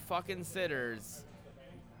get fucking sitters,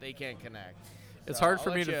 they can't connect. It's hard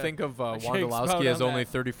for me to think of Wondolowski as only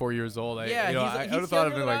 34 years old. I would have thought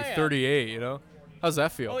of him like 38, How's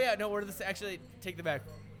that feel? Oh, yeah, no, actually, take the back.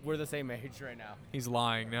 We're the same age right now. He's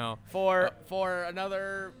lying now. For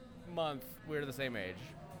another month, we're the same age.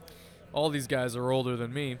 All these guys are older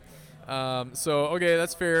than me. Okay,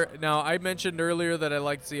 that's fair. Now, I mentioned earlier that I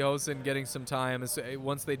like to see Hoesen getting some time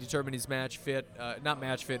once they determine he's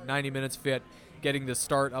 90 minutes fit, getting the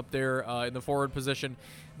start up there in the forward position.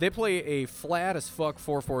 They play a flat as fuck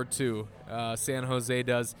 4-4-2. San Jose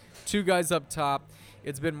does. 2 guys up top.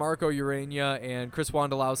 It's been Marco Urania and Chris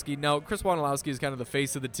Wondolowski. Now, Chris Wondolowski is kind of the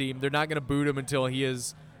face of the team. They're not going to boot him until he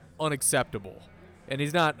is unacceptable. And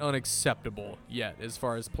he's not unacceptable yet as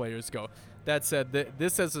far as players go. That said,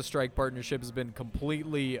 this as a strike partnership has been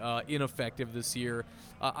completely ineffective this year.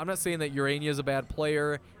 I'm not saying that Urania is a bad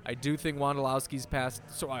player. I do think Wondolowski's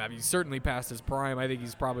he's certainly past his prime. I think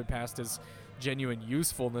he's probably past his genuine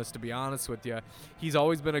usefulness, to be honest with you. He's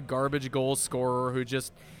always been a garbage goal scorer who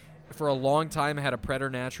just, for a long time, had a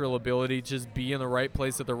preternatural ability to just be in the right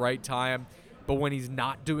place at the right time. But when he's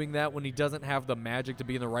not doing that, when he doesn't have the magic to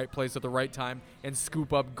be in the right place at the right time and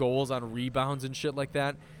scoop up goals on rebounds and shit like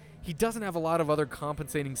that, he doesn't have a lot of other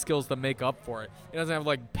compensating skills to make up for it. He doesn't have,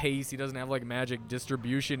 like, pace. He doesn't have, like, magic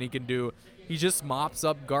distribution he can do. He just mops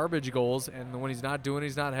up garbage goals, and when he's not doing it,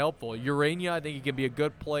 he's not helpful. Urania, I think he can be a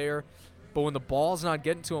good player, but when the ball's not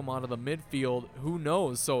getting to him out of the midfield, who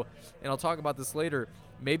knows? So, and I'll talk about this later,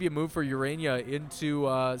 maybe a move for Urania into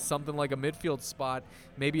something like a midfield spot,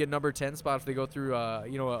 maybe a number 10 spot if they go through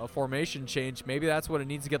a formation change. Maybe that's what it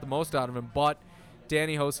needs to get the most out of him. But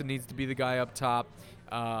Danny Hoesen needs to be the guy up top.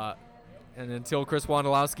 And until Chris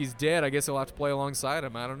Wondolowski's dead, I guess he'll have to play alongside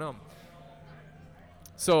him. I don't know.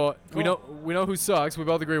 So cool. we know who sucks. We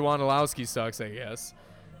both agree Wondolowski sucks, I guess.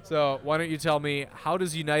 So why don't you tell me, how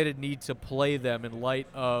does United need to play them in light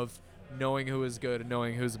of knowing who is good and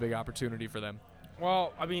knowing who's a big opportunity for them?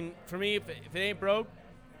 Well, I mean, for me, if it ain't broke,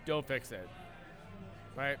 don't fix it.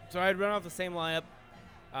 Right? So I'd run off the same lineup.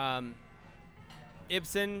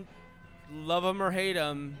 Ibsen, love him or hate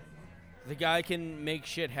him, the guy can make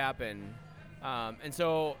shit happen. And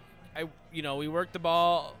so, we work the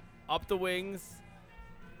ball up the wings,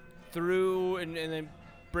 through, and then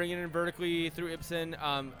bring it in vertically through Ibsen.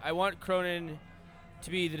 I want Cronin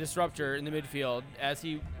to be the disruptor in the midfield, as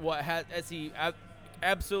he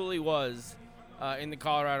absolutely was in the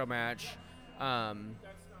Colorado match. But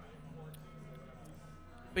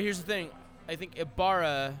here's the thing. I think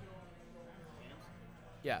Ibarra...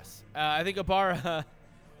 Yes. I think Ibarra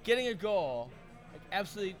getting a goal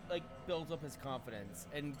absolutely builds up his confidence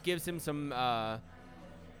and gives him some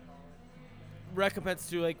recompense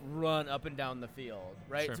to run up and down the field,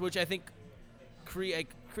 right? Sure. So, which I think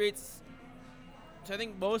creates. So I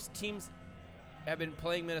think most teams have been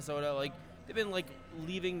playing Minnesota they've been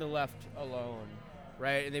leaving the left alone,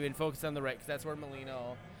 right? And they've been focused on the right because that's where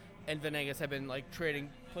Molino and Venegas have been trading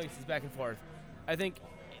places back and forth. I think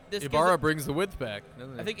this Ibarra brings the width back.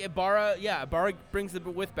 I think Ibarra brings the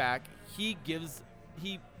width back. He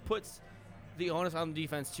puts the onus on the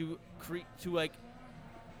defense to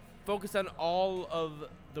focus on all of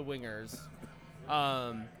the wingers,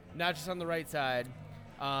 not just on the right side,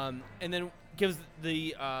 and then gives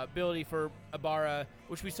the ability for Ibarra,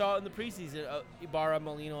 which we saw in the preseason, Ibarra,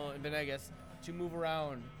 Molino, and Venegas, to move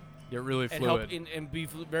around. Get really and fluid. help and be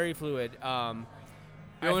very fluid.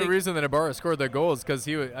 The only reason that Ibarra scored that goal is because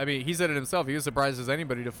he said it himself. He was surprised as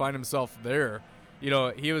anybody to find himself there.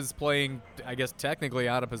 He was playing, I guess, technically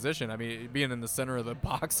out of position. I mean, being in the center of the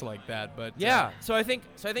box like that. But So I think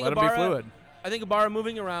let Ibarra, him be fluid. I think Ibarra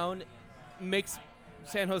moving around makes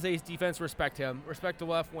San Jose's defense respect him, respect the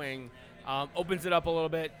left wing, opens it up a little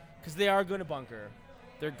bit because they are going to bunker.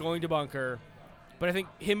 They're going to bunker. But I think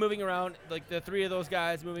him moving around, like the three of those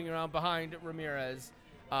guys moving around behind Ramirez,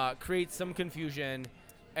 creates some confusion.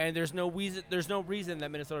 And there's no reason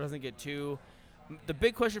that Minnesota doesn't get two. The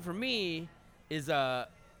big question for me is,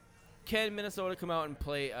 can Minnesota come out and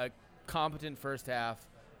play a competent first half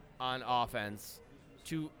on offense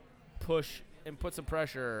to push and put some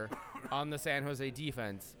pressure on the San Jose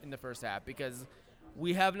defense in the first half? Because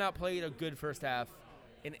we have not played a good first half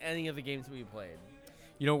in any of the games we've played.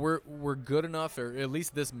 We're good enough, or at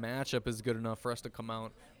least this matchup is good enough for us to come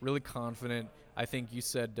out really confident. I think you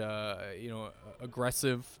said,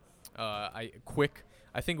 aggressive, quick.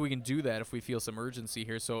 I think we can do that if we feel some urgency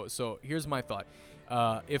here. So here's my thought.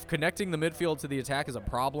 If connecting the midfield to the attack is a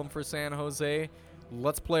problem for San Jose,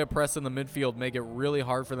 let's play a press in the midfield, make it really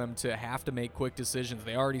hard for them to have to make quick decisions.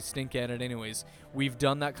 They already stink at it anyways. We've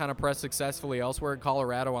done that kind of press successfully elsewhere.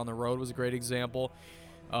 Colorado on the road was a great example.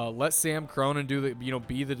 Let Sam Cronin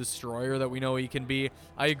be the destroyer that we know he can be.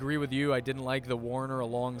 I agree with you. I didn't like the Warner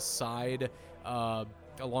alongside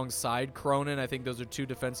Cronin. I think those are two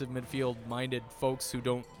defensive midfield-minded folks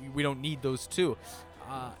we don't need those two.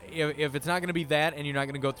 If it's not going to be that and you're not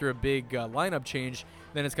going to go through a big lineup change,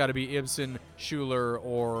 then it's got to be Ibson, Schuler,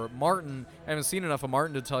 or Martin. I haven't seen enough of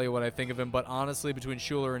Martin to tell you what I think of him, but honestly, between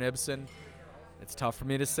Schuler and Ibson, it's tough for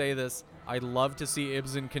me to say this. I'd love to see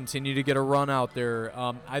Ibson continue to get a run out there.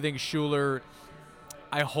 I think Schuler,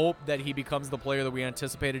 I hope that he becomes the player that we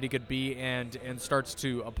anticipated he could be and starts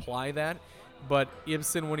to apply that. But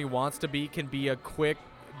Ibson, when he wants to be, can be a quick,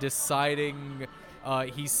 deciding,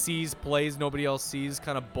 he sees plays nobody else sees,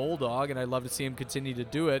 kind of bulldog, and I'd love to see him continue to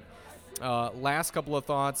do it. Last couple of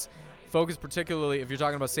thoughts. Focus particularly, if you're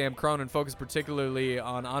talking about Sam Cronin, focus particularly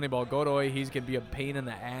on Anibal Godoy. He's going to be a pain in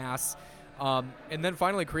the ass. And then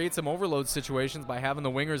finally create some overload situations by having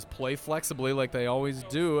the wingers play flexibly like they always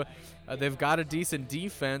do. They've got a decent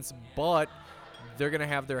defense, but they're going to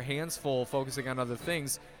have their hands full focusing on other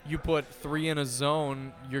things. You put three in a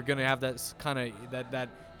zone, you're going to have that kind of that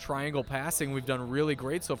triangle passing we've done really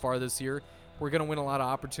great so far this year. We're going to win a lot of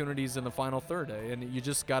opportunities in the final third, and you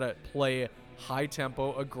just got to play high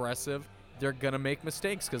tempo, aggressive. They're going to make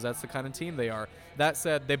mistakes because that's the kind of team they are. That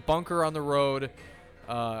said, they bunker on the road.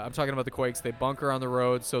 I'm talking about the Quakes. They bunker on the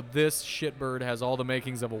road, so this shitbird has all the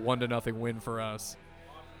makings of a 1-0 win for us.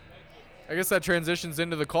 I guess that transitions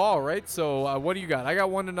into the call, right? So what do you got? I got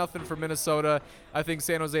 1-0 for Minnesota. I think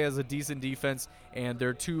San Jose has a decent defense, and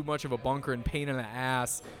they're too much of a bunker and pain in the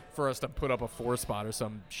ass for us to put up a 4-spot or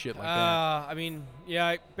some shit like that.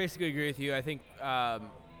 I basically agree with you. I think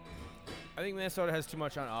Minnesota has too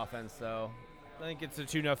much on offense, though. I think it's a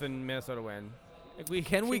 2-0 Minnesota win.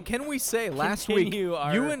 Can we say last week you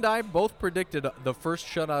and I both predicted the first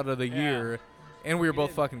shutout of the year, and we were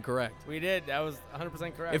both fucking correct. We did. That was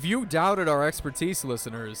 100% correct. If you doubted our expertise,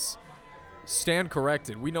 listeners, stand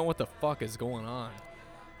corrected. We know what the fuck is going on.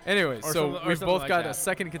 Anyway, so we've both got a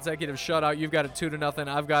second consecutive shutout. You've got it 2-0.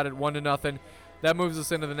 I've got it 1-0. That moves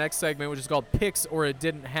us into the next segment, which is called Picks or It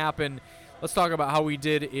Didn't Happen. Let's talk about how we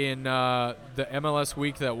did in the MLS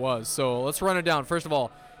week that was. So let's run it down. First of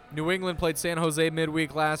all, New England played San Jose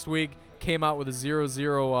midweek last week, came out with a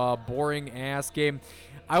 0-0 boring-ass game.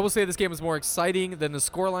 I will say this game was more exciting than the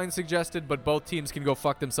scoreline suggested, but both teams can go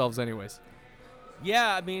fuck themselves anyways.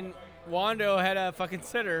 Yeah, I mean, Wando had a fucking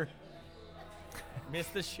sitter.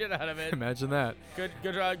 Missed the shit out of it. Imagine that.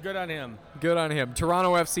 Good on him. Good on him.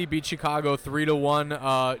 Toronto FC beat Chicago 3-1.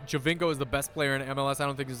 Jovinko is the best player in MLS. I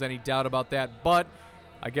don't think there's any doubt about that, but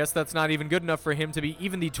I guess that's not even good enough for him to be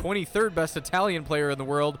even the 23rd best Italian player in the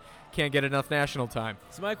world. Can't get enough national time.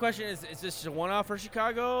 So my question is this just a one-off for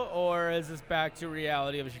Chicago, or is this back to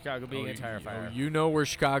reality of Chicago being a tire fire? You know where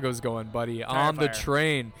Chicago's going, buddy. On the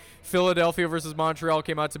train. Philadelphia versus Montreal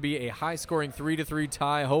came out to be a high-scoring 3-3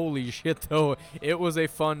 tie. Holy shit, though. It was a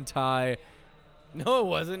fun tie. No, it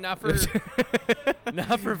wasn't. Not for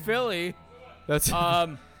not for Philly. That's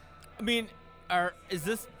I mean, is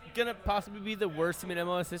this gonna possibly be the worst team in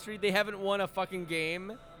MLS history? They haven't won a fucking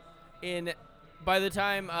game by the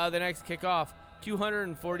time the next kickoff,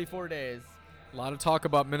 244 days. A lot of talk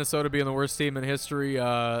about Minnesota being the worst team in history.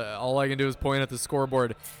 All I can do is point at the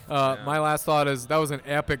scoreboard. My last thought is that was an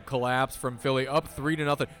epic collapse from Philly, up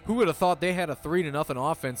 3-0. Who would have thought they had a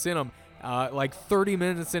 3-0 offense in them? Like 30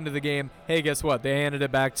 minutes into the game, hey, guess what? They handed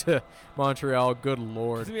it back to Montreal. Good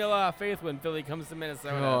Lord. Gives me a lot of faith when Philly comes to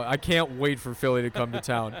Minnesota. Oh, I can't wait for Philly to come to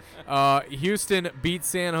town. Houston beat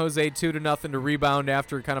San Jose 2-0 to rebound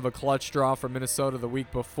after kind of a clutch draw from Minnesota the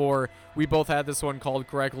week before. We both had this one called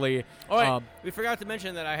correctly. Oh, wait, we forgot to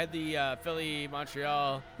mention that I had the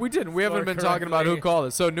Philly-Montreal. We didn't. We haven't been talking about who called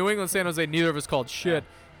it. So New England, San Jose, neither of us called shit.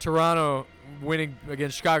 Yeah. Toronto winning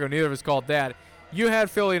against Chicago, neither of us called that. You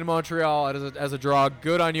had Philly and Montreal as a draw.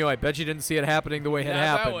 Good on you. I bet you didn't see it happening the way it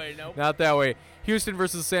happened. Not that way, nope. Not that way. Houston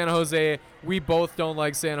versus San Jose. We both don't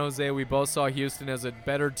like San Jose. We both saw Houston as a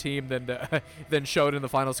better team than showed in the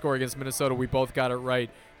final score against Minnesota. We both got it right.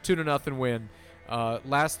 2-0 win.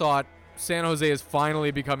 Last thought, San Jose is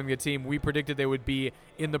finally becoming the team we predicted they would be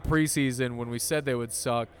in the preseason when we said they would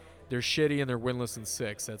suck. They're shitty and they're winless in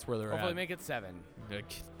 6. That's where they're Hopefully at. make it 7.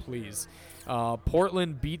 Please.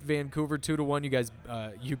 Portland beat Vancouver 2-1.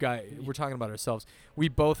 You guys, we're talking about ourselves. We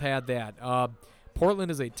both had that. Portland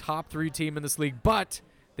is a top 3 team in this league, but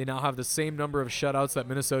they now have the same number of shutouts that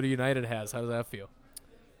Minnesota United has. How does that feel?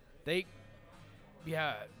 They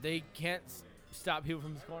can't stop people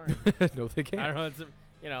from scoring. No, they can't. I don't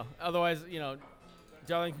know. Otherwise,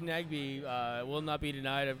 Darlington Nagbe will not be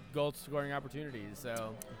denied of goal-scoring opportunities.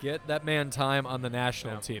 So get that man time on the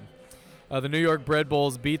national team. The New York Bread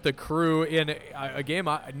Bulls beat the Crew in a game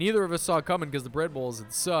neither of us saw coming because the Bread Bulls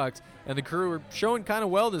had sucked, and the Crew were showing kind of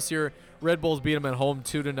well this year. Red Bulls beat them at home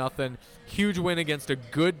 2-0. Huge win against a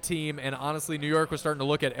good team, and honestly, New York was starting to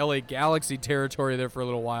look at LA Galaxy territory there for a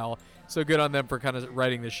little while, so good on them for kind of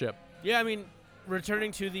righting the ship. Yeah, I mean,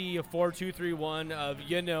 returning to the 4-2-3-1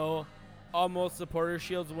 of, almost Supporter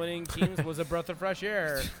Shields winning teams was a breath of fresh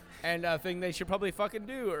air and a thing they should probably fucking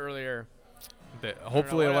do earlier.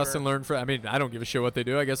 Hopefully a lesson learned for. I mean, I don't give a shit what they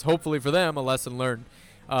do. I guess hopefully for them a lesson learned.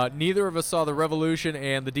 Neither of us saw the Revolution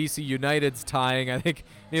and the DC United's tying. I think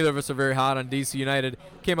neither of us are very hot on DC United.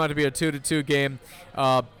 Came out to be a 2-2 game.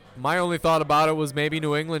 My only thought about it was maybe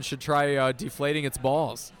New England should try deflating its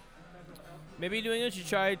balls. Maybe New England should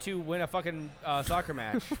try to win a fucking soccer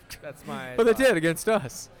match. That's my. But they did against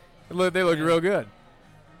us. They looked real good.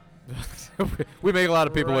 We make a lot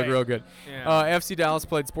of people look real good. Yeah. FC Dallas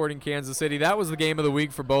played Sporting Kansas City. That was the game of the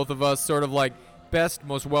week for both of us. Sort of like best,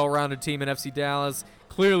 most well-rounded team in FC Dallas.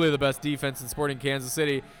 Clearly the best defense in Sporting Kansas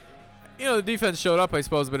City. The defense showed up, I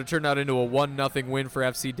suppose, but it turned out into a 1-0 win for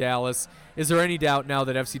FC Dallas. Is there any doubt now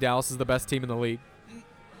that FC Dallas is the best team in the league?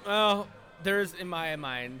 Well, there's in my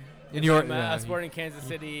mind. In your Sporting Kansas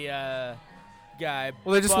City guy.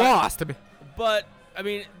 Well, they just lost. But I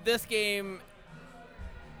mean, this game.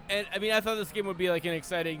 And, I mean, I thought this game would be like an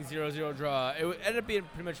exciting 0-0 draw. It ended up being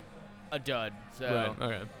pretty much a dud. So. Right,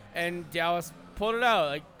 okay. And Dallas pulled it out.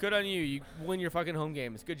 Like, good on you. You win your fucking home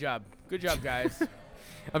games. Good job. Good job, guys.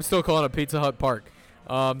 I'm still calling it Pizza Hut Park.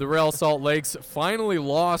 The Real Salt Lakes finally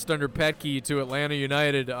lost under Petke to Atlanta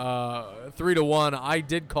United 3-1. I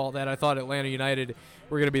did call that. I thought Atlanta United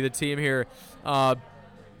were going to be the team here.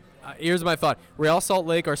 Here's my thought. Real Salt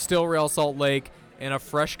Lake are still Real Salt Lake. And a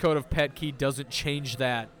fresh coat of Petke doesn't change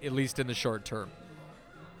that, at least in the short term.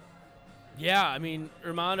 Yeah, I mean,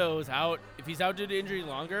 Armando is out. If he's out due to injury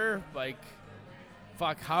longer,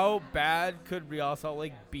 fuck, how bad could Real Salt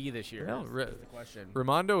Lake be this year? No, that's the question.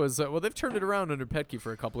 Raimondo is, they've turned it around under Petke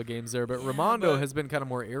for a couple of games there, but Raimondo has been kind of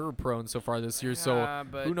more error-prone so far this year, so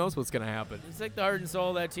who knows what's going to happen. He's like the heart and soul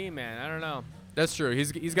of that team, man. I don't know. That's true.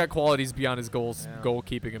 He's got qualities beyond his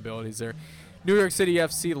goal-keeping abilities there. New York City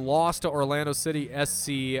FC lost to Orlando City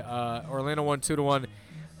SC. Orlando won 2-1.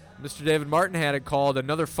 Mr. David Martin had it called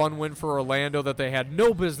another fun win for Orlando that they had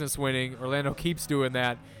no business winning. Orlando keeps doing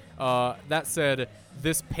that. That said,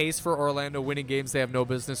 this pace for Orlando winning games they have no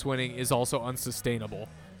business winning is also unsustainable.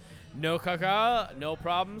 No caca, no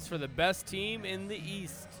problems for the best team in the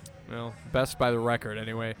East. Well, best by the record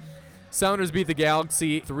anyway. Sounders beat the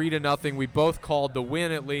Galaxy 3-0. We both called the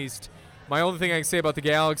win at least. My only thing I can say about the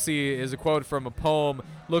Galaxy is a quote from a poem,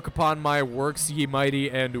 "Look upon my works, ye mighty,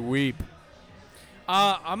 and weep."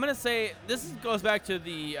 I'm going to say this goes back to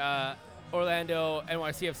the Orlando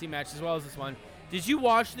NYCFC match as well as this one. Did you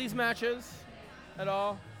watch these matches at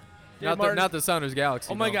all? Not the Sounders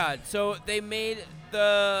Galaxy. Oh, my God. So they made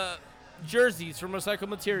the jerseys from recycled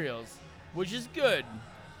materials, which is good.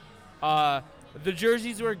 The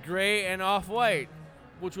jerseys were gray and off-white.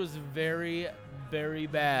 which was very, very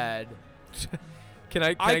bad. Can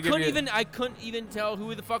I I couldn't even tell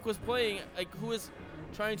who the fuck was playing, like who was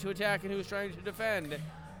trying to attack and who was trying to defend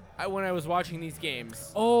when I was watching these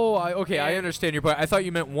games. Oh, I understand your point. I thought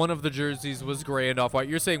you meant one of the jerseys was gray and off-white.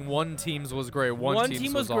 You're saying one team's was gray, one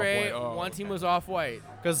team was gray, off-white. Oh. one team was off-white.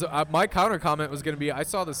 Because my counter comment was going to be, I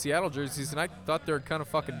saw the Seattle jerseys and I thought they were kind of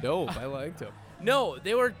fucking dope. I liked them. No,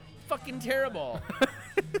 they were fucking terrible.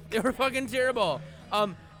 They were fucking terrible.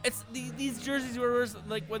 It's these jerseys were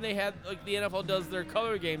like when they had like the NFL does their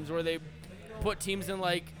color games where they put teams in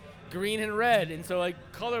like green and red, and so like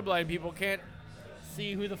colorblind people can't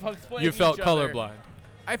see who the fuck's playing. You felt each other. colorblind.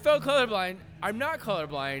 I felt colorblind. I'm not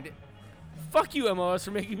colorblind. Fuck you, MLS,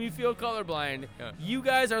 for making me feel colorblind. Yeah. You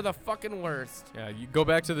guys are the fucking worst. Yeah, you go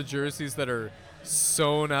back to the jerseys that are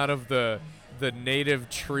sewn out of the native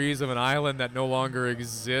trees of an island that no longer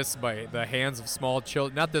exists by the hands of small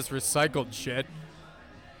children. Not this recycled shit.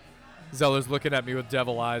 Zeller's looking at me with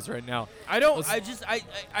devil eyes right now. I don't.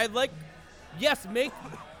 I like. Yes, make.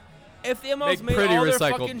 If the MLS made pretty all their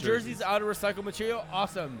recycled fucking jerseys out of recycled material,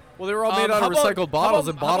 awesome. Well, they were all made out of recycled bottles,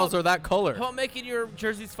 and bottles are that color. How about making your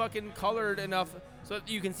jerseys fucking colored enough so that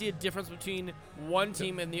you can see a difference between one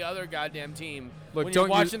team and the other goddamn team when you're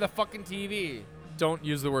watching the fucking TV? Don't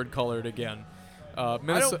use the word colored again. I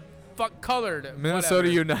don't fuck colored. Minnesota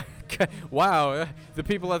whatever. United. Wow, the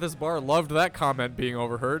people at this bar loved that comment being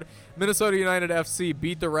overheard. Minnesota United FC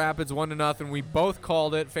beat the Rapids 1-0. We both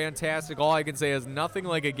called it. Fantastic. All I can say is nothing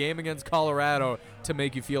like a game against Colorado to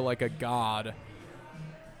make you feel like a god.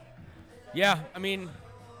 Yeah, I mean,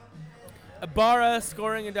 Ibarra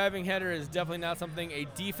scoring a diving header is definitely not something a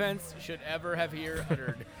defense should ever have here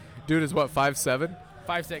uttered. Dude is what, 5'7"?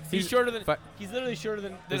 5'6". He's shorter than. He's literally shorter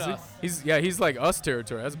than us. He's like us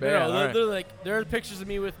territory. That's bad. No, literally, like there are pictures of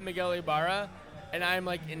me with Miguel Ibarra, and I'm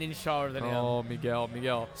like an inch taller than him. Oh,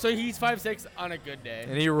 Miguel. So he's 5'6" on a good day.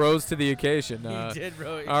 And he rose to the occasion. He did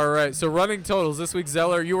rose. All right. So running totals this week,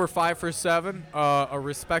 Zeller, you were 5 for 7, a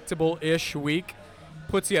respectable-ish week.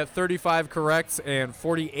 Puts you at 35 corrects and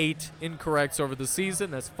 48 incorrects over the season.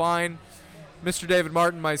 That's fine. Mr. David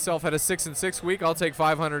Martin, myself, had a 6-6 week. I'll take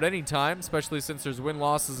 500 anytime, especially since there's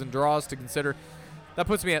win-losses and draws to consider. That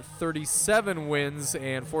puts me at 37 wins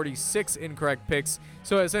and 46 incorrect picks.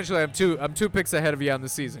 So essentially, I'm two picks ahead of you on the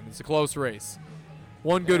season. It's a close race.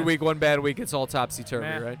 One good week, one bad week. It's all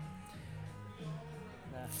topsy-turvy, right?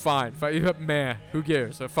 Fine. Meh. Who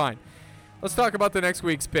cares? Fine. Let's talk about the next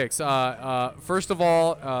week's picks. First of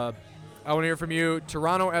all, I want to hear from you.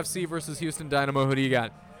 Toronto FC versus Houston Dynamo. Who do you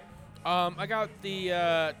got? I got the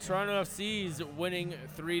Toronto FC's winning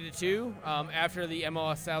 3-2 after the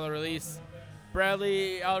MLS salary release.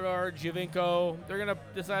 Bradley, Aldar, Giovinco, they're going to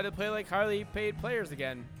decide to play like highly paid players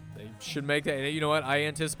again. They should make that. You know what? I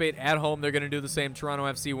anticipate at home they're going to do the same. Toronto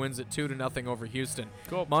FC wins it 2-0 over Houston.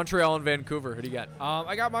 Cool. Montreal and Vancouver. Who do you got?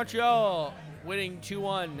 I got Montreal winning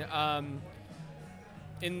 2-1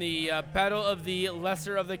 in the battle of the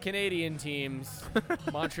lesser of the Canadian teams.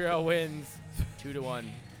 Montreal wins 2-1.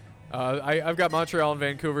 I've got Montreal and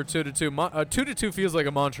Vancouver 2-2. 2-2 feels like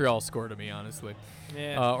a Montreal score to me, honestly.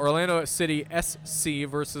 Yeah. Orlando City SC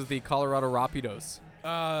versus the Colorado Rapidos.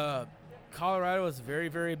 Colorado is very,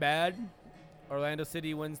 very bad. Orlando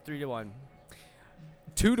City wins 3-1.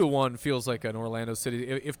 2-1 feels like an Orlando City.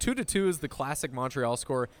 If 2-2 is the classic Montreal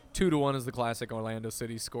score, 2-1 is the classic Orlando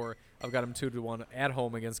City score. I've got them 2-1 at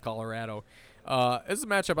home against Colorado. This is a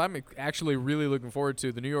matchup I'm actually really looking forward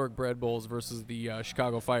to. The New York Red Bulls versus the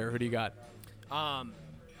Chicago Fire. Who do you got?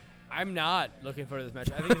 I'm not looking forward to this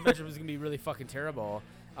matchup. I think this matchup is going to be really fucking terrible.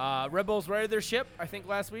 Red Bulls righted their ship, I think,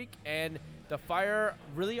 last week, and the Fire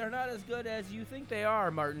really are not as good as you think they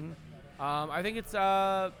are, Martin. I think it's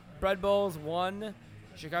Red Bulls 1,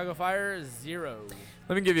 Chicago Fire 0.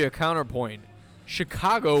 Let me give you a counterpoint.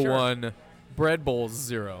 Chicago 1, Red Bulls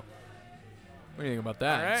 0. What do you think about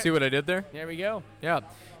that? Right. See what I did there? There we go. Yeah.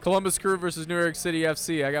 Columbus Crew versus New York City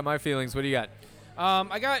FC. I got my feelings. What do you got?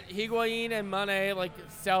 I got Higuain and Mane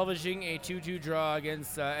salvaging a 2-2 draw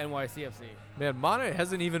against NYCFC. Man, Mane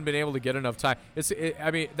hasn't even been able to get enough time.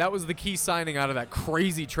 I mean, that was the key signing out of that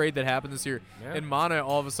crazy trade that happened this year. Yeah. And Mane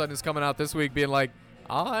all of a sudden is coming out this week being like,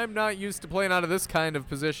 I'm not used to playing out of this kind of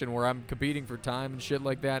position where I'm competing for time and shit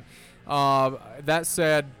like that. That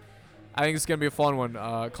said, I think it's going to be a fun one.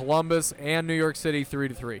 Columbus and New York City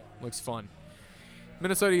 3-3. Looks fun.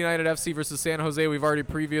 Minnesota United FC versus San Jose. We've already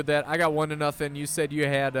previewed that. I got 1-0. You said you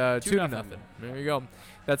had 2-0. There you go.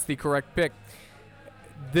 That's the correct pick.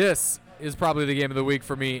 This is probably the game of the week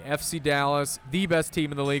for me. FC Dallas, the best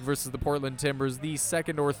team in the league versus the Portland Timbers, the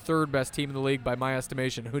second or third best team in the league by my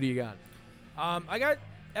estimation. Who do you got? I got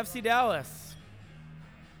FC Dallas.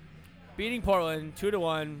 beating Portland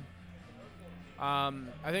 2-1. I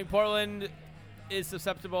think Portland is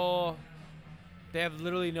susceptible. They have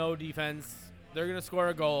literally no defense. They're gonna score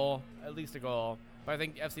a goal, at least a goal. But I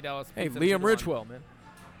think FC Dallas. Hey, beats them Liam 2-1. Ridgewell, man.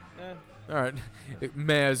 Eh. All right.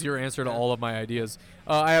 Maz, your answer to all of my ideas.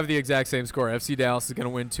 I have the exact same score. FC Dallas is going to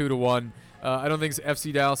win 2-1. I don't think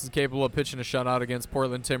FC Dallas is capable of pitching a shutout against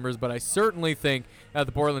Portland Timbers, but I certainly think that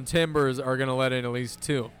the Portland Timbers are going to let in at least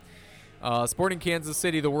 2. Sporting Kansas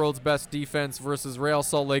City, the world's best defense, versus Real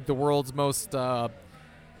Salt Lake, the world's most, I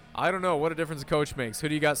don't know, what a difference a coach makes. Who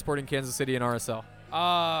do you got Sporting Kansas City in RSL?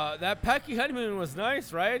 That Packy honeymoon was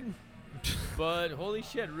nice, right? But holy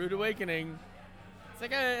shit, rude awakening.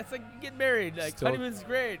 It's like you get married. Like Still- honeymoon's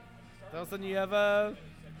great. All of a sudden you have a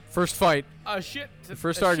First fight.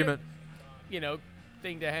 First argument. Shit,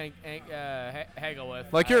 thing to haggle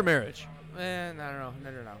with. Like your marriage. No.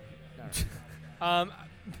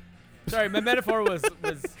 Sorry, my metaphor was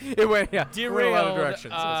It went, yeah. derailed a lot of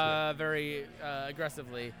directions. That's very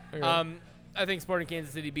aggressively. Okay. I think Sporting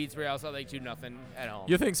Kansas City beats Real Salt Lake 2-0 at home.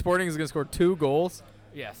 good. You think Sporting is going to score 2 goals?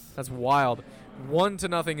 Yes. That's wild.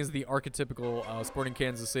 1-0 is the archetypical Sporting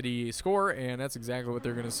Kansas City score, and that's exactly what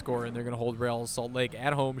they're going to score. And they're going to hold Real Salt Lake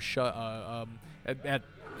at home, at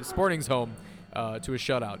Sporting's home, to a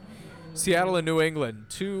shutout. Seattle and New England,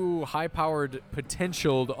 2 high-powered,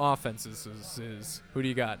 potentialed offenses. Who do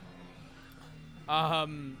you got?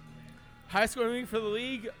 High scoring for the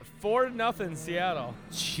league, 4-0 Seattle.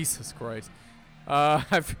 Jesus Christ.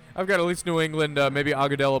 I've got at least New England, maybe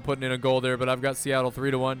Agudelo putting in a goal there, but I've got Seattle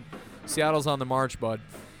 3-1. Seattle's on the march, bud.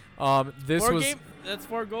 That's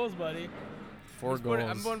 4 goals, buddy. 4 goals.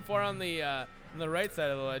 I'm going 4 on the right side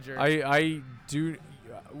of the ledger. I do.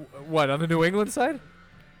 What, on the New England side?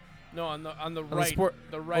 No, on the the right. sport-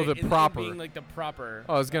 the right. the in proper. Being like the proper.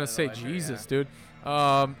 Oh, I was going to side say, of the ledger, Jesus, yeah.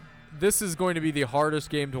 dude. This is going to be the hardest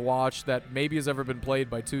game to watch that maybe has ever been played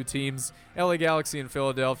by 2 teams. LA Galaxy and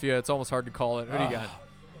Philadelphia. It's almost hard to call it. Who do you got?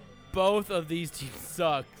 Both of these teams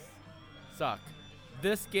suck.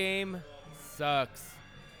 This game sucks.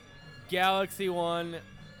 Galaxy 1,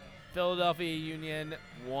 Philadelphia Union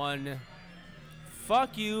 1.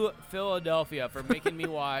 Fuck you, Philadelphia, for making me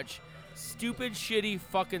watch stupid, shitty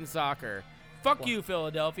fucking soccer. Fuck you,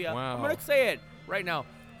 Philadelphia. Wow. I'm going to say it right now.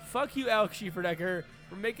 Fuck you, Alex Schieferdecker,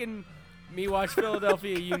 for making me watch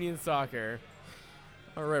Philadelphia Union soccer.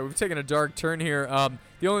 All right, we've taken a dark turn here.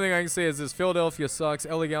 The only thing I can say is this: Philadelphia sucks,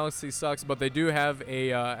 LA Galaxy sucks, but they do have a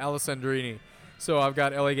Alessandrini. So I've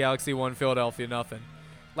got LA Galaxy 1, Philadelphia nothing.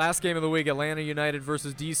 Last game of the week: Atlanta United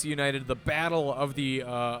versus DC United. The battle of the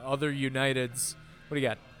other Uniteds. What do you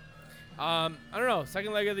got? I don't know.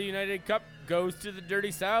 Second leg of the United Cup goes to the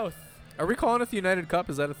Dirty South. Are we calling it the United Cup?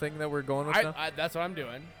 Is that a thing that we're going with now? That's what I'm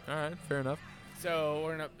doing. All right, fair enough. So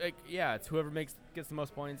we're gonna, it's whoever gets the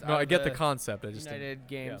most points. No, out I of get the concept. I just United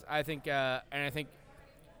games. yeah. I think,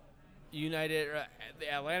 United,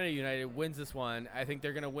 the Atlanta United wins this one. I think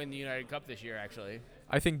they're gonna win the United Cup this year. Actually,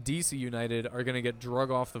 I think DC United are going to get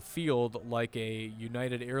drug off the field like a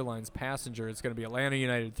United Airlines passenger. It's going to be Atlanta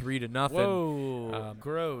United 3-0. Whoa,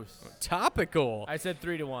 gross. Topical. I said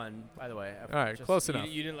 3-1. By the way. All right, close enough.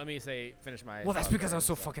 You didn't let me finish my. Well, that's thought because I there, was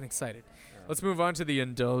so so. fucking excited. Let's move on to the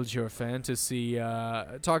Indulge Your Fantasy.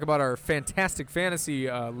 Talk about our fantastic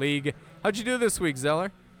fantasy league. How'd you do this week,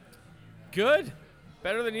 Zeller? Good,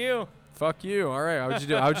 better than you. Fuck you. All right, how'd you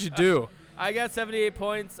do? How'd you do? I got 78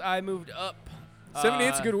 points. I moved up.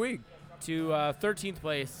 78's a good week. To 13th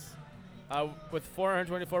place with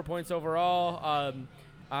 424 points overall.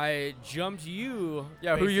 I jumped you.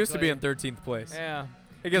 Yeah, who used to be in basically. 13th place? Yeah.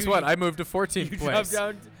 Hey, guess what? I moved to 14th You place. dropped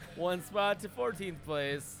down one spot to 14th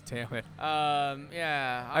place. Damn it.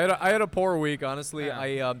 Yeah. I had a poor week, honestly.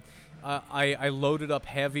 Yeah. I loaded up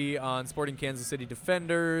heavy on Sporting Kansas City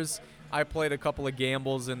defenders. I played a couple of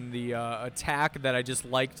gambles in the attack that I just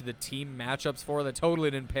liked the team matchups for that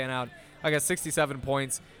totally didn't pan out. I got 67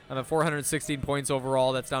 points. I'm at 416 points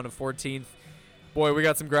overall. That's down to 14th. Boy, we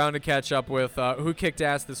got some ground to catch up with. Who kicked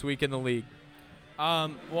ass this week in the league?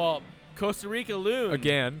 Well, Costa Rica Loon.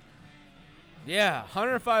 Again. Yeah,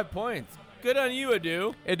 105 points. Good on you,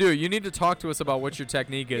 Adu. Edu, you need to talk to us about what your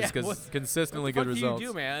technique is, Yeah, because consistently what good the fuck results. do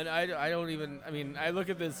you do, man? I don't even. I mean, I look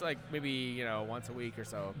at this like maybe once a week or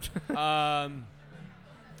so.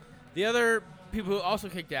 The other people who also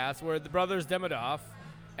kicked ass were the brothers Demidov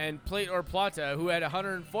and Plate or Plata, who had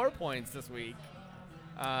 104 points this week.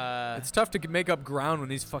 It's tough to make up ground when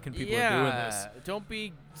these fucking people are doing this. Don't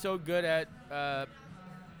be so good at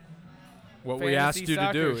What we asked you to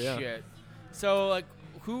do, yeah. shit. So like,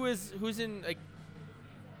 who's in like?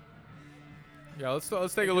 Yeah,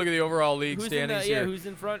 let's take a look at the overall league standings here. Who's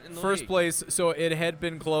in front in the First league? place, so it had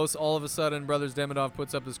been close. All of a sudden, Brothers Demidov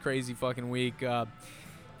puts up this crazy fucking week.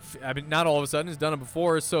 I mean, not all of a sudden. He's done it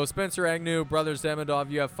before. So Spencer Agnew, Brothers Demidov,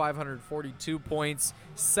 you have 542 points.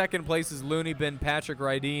 Second place is Looney Bin Patrick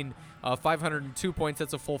Rydeen, 502 points.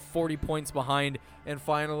 That's a full 40 points behind. And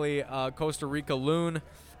finally, Costa Rica Loon,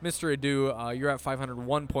 Mr. Adu, you're at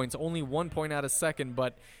 501 points. Only 1 point out of second,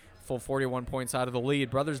 but full 41 points out of the lead.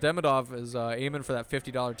 Brothers Demidov is aiming for that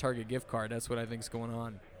 $50 Target gift card. That's what I think is going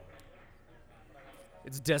on.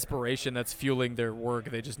 It's desperation that's fueling their work.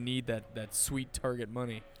 They just need that sweet Target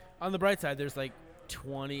money. On the bright side, there's like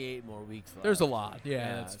 28 more weeks left. There's a lot.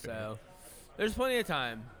 Yeah, that's fair. So there's plenty of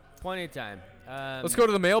time. Plenty of time. Let's go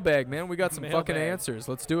to the mailbag, man. We got some fucking Mailbag. answers.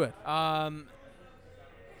 Let's do it. I'm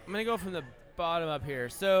going to go from the bottom up here.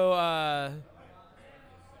 So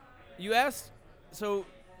you asked from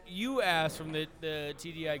the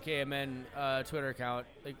TDIKMN Twitter account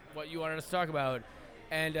like what you wanted us to talk about.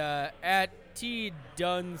 And at T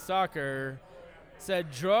Dunn Soccer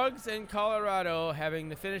said drugs in Colorado having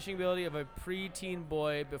the finishing ability of a preteen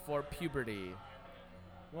boy before puberty.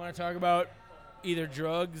 You want to talk about either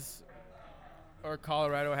drugs or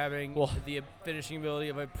Colorado having the finishing ability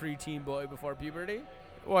of a preteen boy before puberty?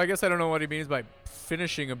 Well, I guess I don't know what he means by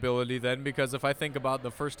finishing ability then, because if I think about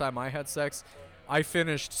the first time I had sex, I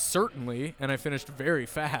finished certainly, and I finished very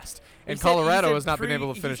fast. And Colorado has not been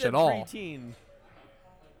able to finish at all. Preteen.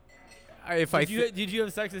 Did you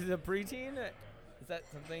have sex as a preteen? Is that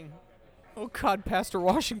something? Oh God, Pastor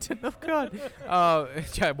Washington! Oh God.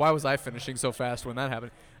 Yeah, why was I finishing so fast when that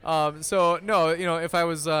happened? So no, if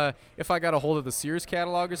I got a hold of the Sears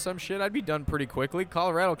catalog or some shit, I'd be done pretty quickly.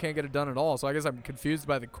 Colorado can't get it done at all, so I guess I'm confused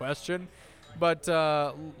by the question. But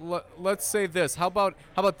let's say this. How about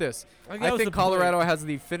this? I think Colorado has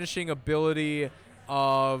the finishing ability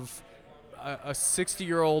of a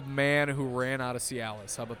 60-year-old man who ran out of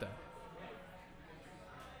Cialis. How about that?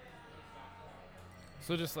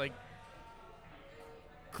 So just like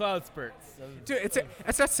cloud spurts. Dude,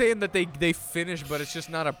 it's not saying that they finish, but it's just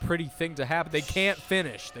not a pretty thing to happen. They can't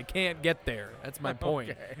finish. They can't get there. That's my point.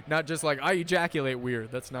 Okay. Not just like, I ejaculate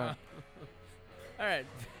weird. That's not. All right.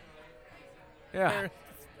 Yeah.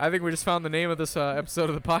 I think we just found the name of this episode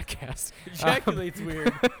of the podcast. Ejaculate's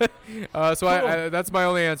weird. So Cool. that's my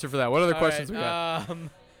only answer for that. What other questions we got?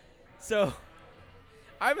 So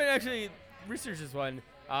I haven't actually researched this one.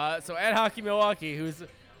 So at Hockey Milwaukee, who's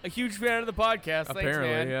a huge fan of the podcast,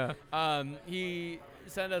 Apparently, thanks, man. He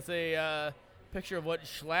sent us a picture of what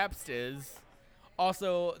Schlapst is.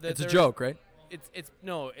 Also, that It's a joke, right? It's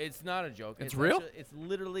not a joke. It's real? Actually, it's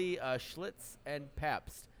literally Schlitz and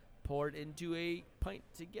Pabst poured into a pint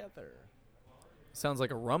together. Sounds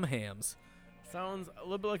like a rum hams. Sounds a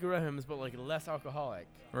little bit like a rum hams, but like less alcoholic.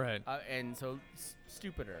 Right. And so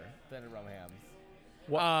stupider than a rum hams.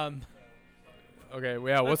 What? Okay,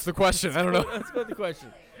 yeah, what's the question? I don't know. Let's go with the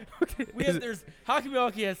question. Okay. There's Hockey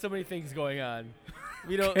Milwaukee has so many things going on.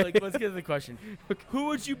 We don't let's get to the question. Okay. Who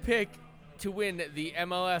would you pick to win the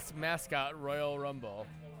MLS mascot Royal Rumble?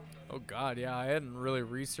 Oh God, yeah, I hadn't really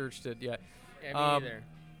researched it yet. Yeah, me neither.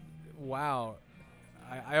 Wow,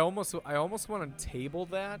 I almost want to table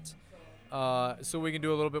that, so we can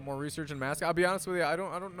do a little bit more research in mascot. I'll be honest with you, I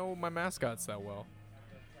don't know my mascots that well.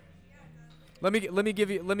 Let me give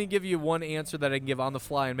you one answer that I can give on the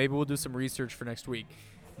fly, and maybe we'll do some research for next week.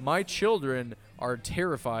 My children are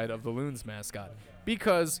terrified of the Loons mascot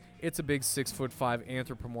because it's a big 6'5"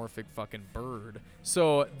 anthropomorphic fucking bird.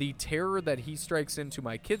 So the terror that he strikes into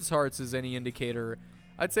my kids' hearts is any indicator.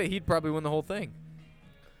 I'd say he'd probably win the whole thing.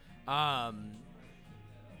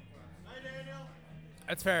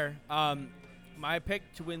 That's fair. My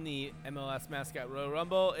pick to win the MLS mascot Royal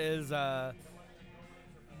Rumble is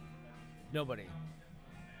nobody.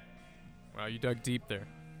 Wow, you dug deep there.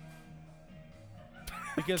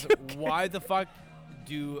 Because why the fuck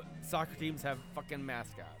do soccer teams have fucking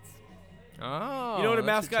mascots? Oh, You know what a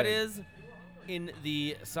that's mascot interesting. is in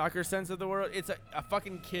the soccer sense of the word? It's a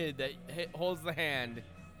fucking kid that holds the hand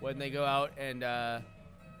when they go out and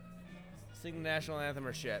sing the national anthem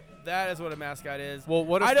or shit. That is what a mascot is. Well,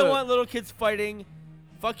 what if I don't want little kids fighting.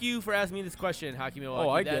 Fuck you for asking me this question, Hockey Milwaukee.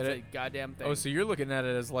 I That's get a it. goddamn thing. Oh, so you're looking at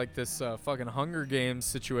it as like this fucking Hunger Games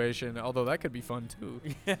situation, although that could be fun too.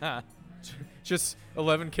 Yeah. Just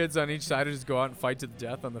 11 kids on each side who just go out and fight to the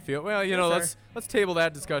death on the field. Well, you Yes, know, sir. let's table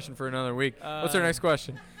that discussion for another week. What's our next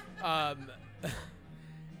question?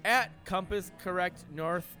 At Compass Correct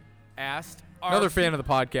North asked. Another fan of the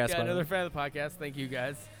podcast. Yeah, by the another way. fan of the podcast. Thank you,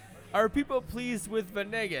 guys. Are people pleased with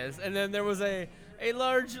Venegas? And then there was a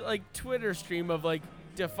large like Twitter stream of like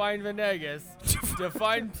define Venegas,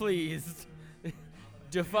 define pleased.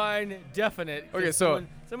 Define definite. Okay, so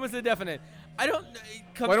someone said definite. I don't.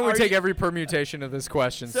 Why don't we take every permutation of this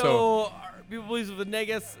question? So are people pleased with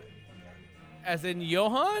Venegas, as in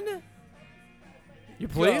Johan? You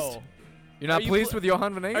pleased? Go. You're not pleased with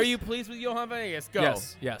Johan Venegas? Are you pleased with Johan Venegas? Go.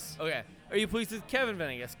 Yes. Okay. Are you pleased with Kevin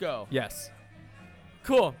Venegas? Go. Yes.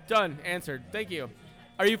 Cool. Done. Answered. Thank you.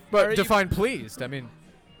 But define pleased. I mean,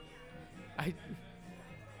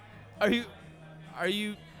 Are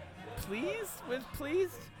you pleased with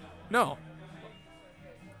pleased? No.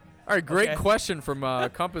 All right, great Okay. question from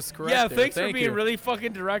Compass Correct. Yeah, there. thanks for Thank being you. really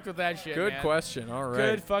fucking direct with that shit. Good man. question. All right.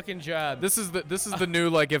 Good fucking job. This is the new,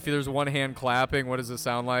 like, if there's one hand clapping, what does it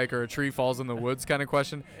sound like, or a tree falls in the woods kind of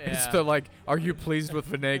question. It's Yeah. the, like, are you pleased with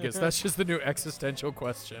Venegas? That's just the new existential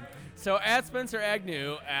question. So at Spencer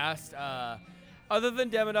Agnew asked, other than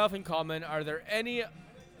Demidov and Kallman, are there any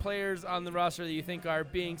players on the roster that you think are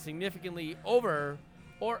being significantly over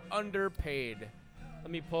or underpaid? Let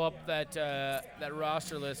me pull up that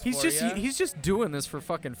roster list He's for just you. he's just doing this for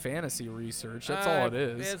fucking fantasy research. That's all it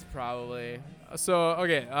is. It's probably. So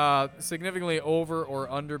okay, significantly over or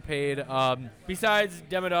underpaid. Besides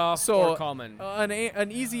Demidov So or Kallman.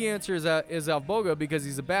 an easy answer is Alboga because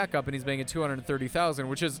he's a backup and he's making $230,000,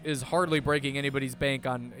 which is hardly breaking anybody's bank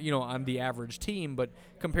on the average team. But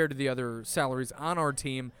compared to the other salaries on our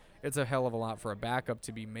team, it's a hell of a lot for a backup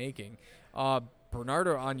to be making.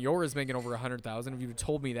 Bernardo Añor is making over $100,000. If you had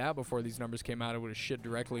told me that before these numbers came out, it would have shit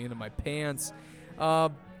directly into my pants.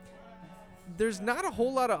 There's not a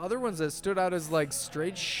whole lot of other ones that stood out as like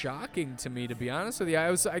straight shocking to me, to be honest with you.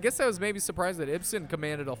 I guess I was maybe surprised that Ibsen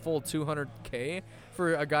commanded a full $200K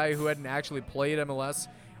for a guy who hadn't actually played MLS.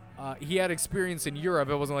 He had experience in Europe.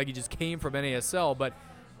 It wasn't like he just came from NASL, but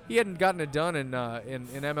he hadn't gotten it done in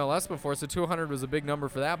MLS before, so 200 was a big number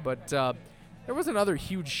for that. But there wasn't other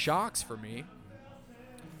huge shocks for me.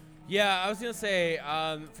 Yeah, I was going to say,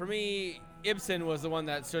 for me, Ibsen was the one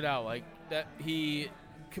that stood out. Like, that he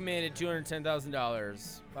commanded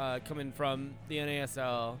 $210,000 coming from the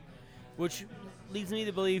NASL, which leads me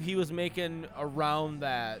to believe he was making around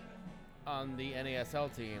that on the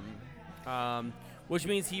NASL team, which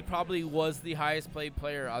means he probably was the highest paid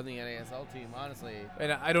player on the NASL team, honestly.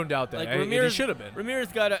 And I don't doubt that. Like, Ramirez should have been. Ramirez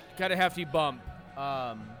got a hefty bump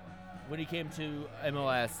when he came to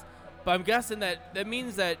MLS. But I'm guessing that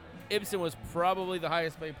means that Ibsen was probably the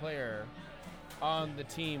highest paid player on the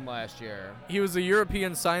team last year. He was a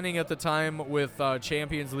European signing at the time with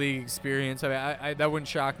Champions League experience. I mean, that wouldn't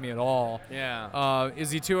shock me at all. Yeah.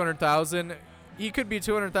 Is he 200,000? He could be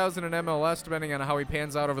 200,000 in MLS depending on how he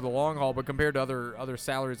pans out over the long haul. But compared to other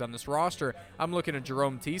salaries on this roster, I'm looking at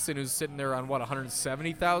Jerome Thiessen, who's sitting there on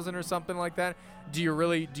 170,000 or something like that. Do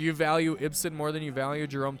you value Ibsen more than you value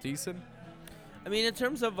Jerome Thiessen? I mean, in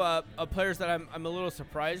terms of players that I'm a little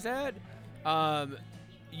surprised at,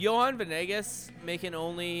 Johan Venegas making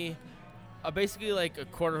only basically like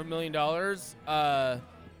 $250,000.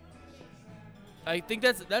 I think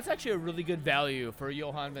that's actually a really good value for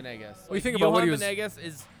Johan Venegas. Well, you think about what he was. Venegas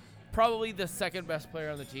is probably the second best player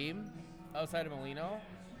on the team outside of Molino.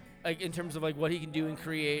 Like, in terms of like what he can do and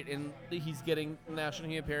create, and he's getting national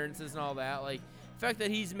team appearances and all that. Like, the fact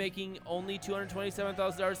that he's making only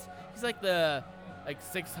 $227,000, he's like the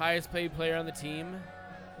sixth highest paid player on the team.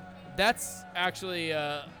 That's actually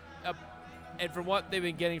and from what they've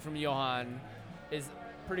been getting from Johan, is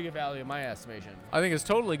pretty good value in my estimation. I think it's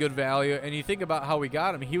totally good value, and you think about how we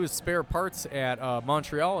got him. He was spare parts at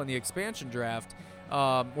Montreal in the expansion draft,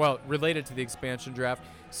 related to the expansion draft.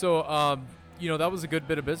 So, that was a good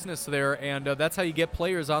bit of business there, and that's how you get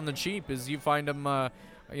players on the cheap, is you find them,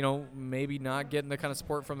 maybe not getting the kind of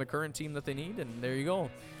support from the current team that they need, and there you go.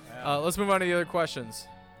 Yeah. Let's move on to the other questions.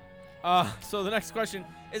 So the next question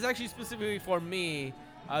is actually specifically for me.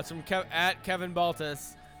 It's from at Kevin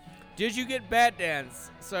Baltus. Did you get Bat Dance?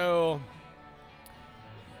 So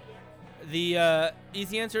the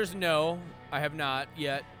easy answer is no, I have not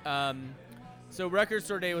yet. So Record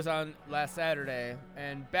Store Day was on last Saturday,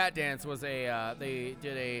 and Bat Dance was they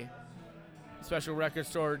did a special Record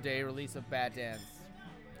Store Day release of Bat Dance,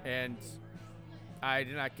 and I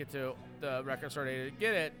did not get to the Record Store Day to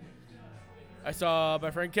get it. I saw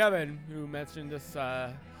my friend Kevin, who mentioned this. He's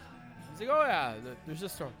like, "Oh yeah, there's a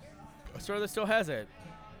store that still has it."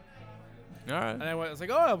 All right. And I was like,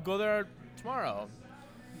 "Oh, I'll go there tomorrow."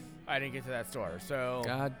 I didn't get to that store, so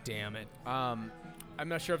God damn it. I'm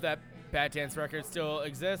not sure if that Bat Dance record still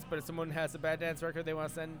exists, but if someone has a Bat Dance record they want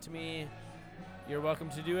to send to me, you're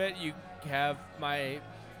welcome to do it. You have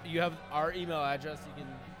our email address. You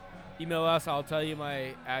can email us. I'll tell you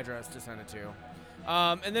my address to send it to.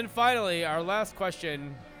 And then finally, our last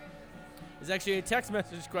question is actually a text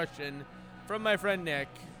message question from my friend Nick.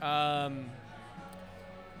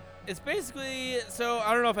 It's basically, so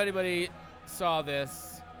I don't know if anybody saw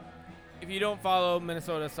this. If you don't follow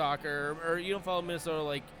Minnesota soccer, or you don't follow Minnesota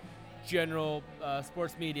like general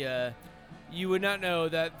sports media, you would not know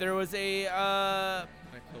that there was a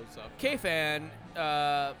K-fan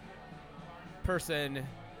person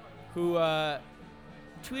who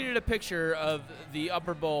tweeted a picture of the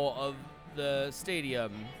upper bowl of the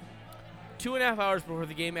stadium 2.5 hours before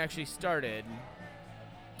the game actually started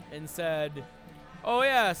and said, "Oh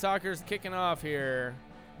yeah, soccer's kicking off here."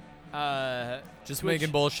 Just making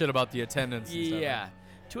bullshit about the attendance. And stuff. Yeah.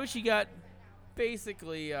 To which he got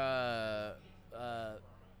basically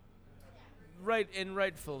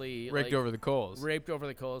rightfully raked over the coals. Raped over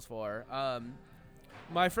the coals for.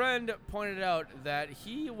 My friend pointed out that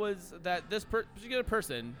this particular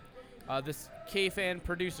person, this K-fan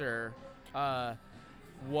producer,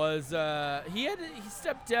 he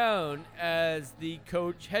stepped down as the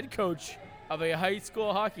head coach of a high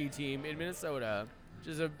school hockey team in Minnesota, which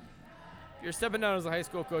is you're stepping down as a high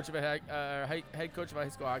school coach of head coach of a high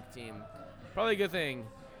school hockey team. Probably a good thing,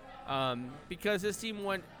 because his team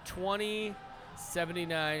went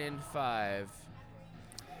 20-79-5.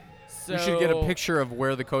 So we should get a picture of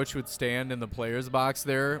where the coach would stand in the players' box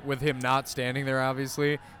there, with him not standing there,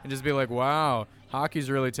 obviously, and just be like, "Wow, hockey's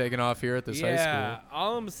really taking off here at this high school." Yeah,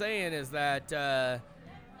 all I'm saying is that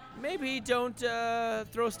maybe don't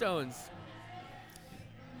throw stones.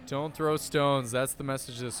 Don't throw stones. That's the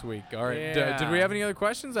message this week. All right. Yeah. Did we have any other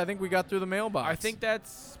questions? I think we got through the mailbox. I think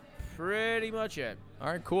that's pretty much it. All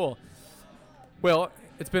right, cool. Well,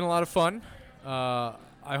 it's been a lot of fun. I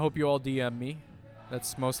hope you all DM me.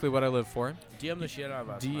 That's mostly what I live for. DM the shit out of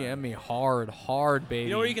us. DM me hard, baby.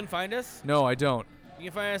 You know where you can find us? No, I don't. You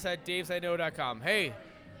can find us at davesiKnow.com. Hey,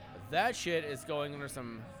 that shit is going under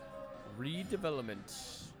some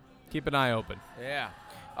redevelopment. Keep an eye open. Yeah.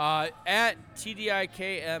 At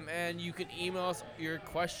TDIKMN, you can email us your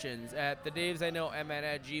questions at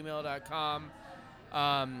thedavesIknowMN@gmail.com.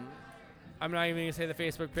 I'm not even going to say the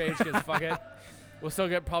Facebook page because fuck it. We'll still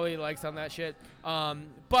get probably likes on that shit.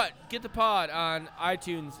 But get the pod on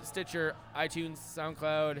iTunes, Stitcher, iTunes,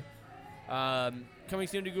 SoundCloud. Coming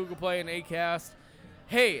soon to Google Play and Acast.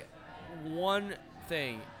 Hey, one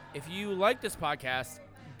thing. If you like this podcast,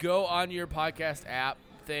 go on your podcast app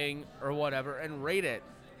thing or whatever and rate it.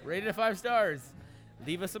 Rate it 5 stars.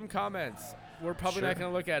 Leave us some comments. We're probably not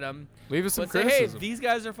going to look at them. Leave us some Say, criticism. hey, these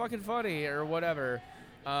guys are fucking funny or whatever.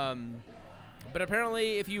 But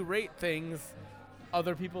apparently if you rate things,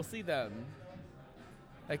 other people see them.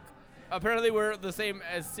 Like, apparently we're the same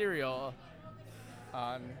as Serial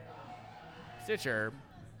on Stitcher,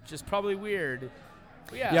 which is probably weird.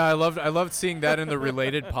 But yeah, I loved seeing that in the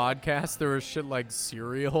related podcast. There was shit like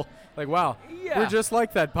Serial. Like, wow, we're just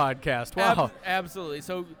like that podcast. Wow. Absolutely.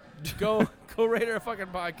 So go rate our fucking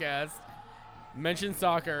podcast. Mention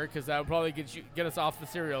soccer because that would probably get us off the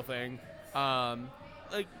Serial thing.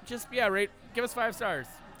 Rate. Give us 5 stars.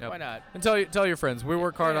 Yep. Why not? And tell your friends. We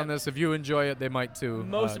work hard on this. If you enjoy it, they might too.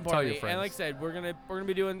 Most importantly, tell your friends. and like I said, we're gonna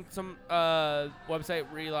be doing some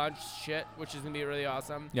website relaunch shit, which is gonna be really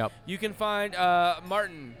awesome. Yep. You can find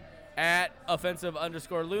Martin at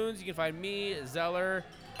offensive_loons. You can find me, Zeller,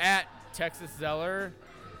 at Texas Zeller.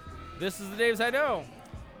 This is the Daves I Know.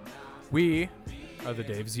 We are the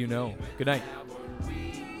Daves you know. Good night.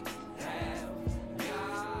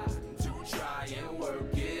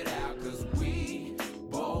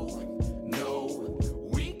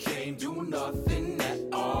 Nothing at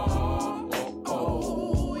all.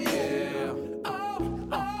 Oh, yeah.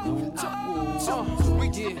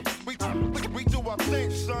 We do our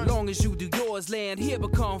thing, son. Long as you do yours, land here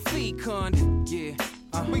become fecund. Yeah.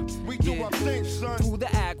 We do our thing, son. Through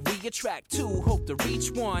the act, we attract 2, hope to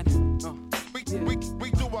reach 1. We do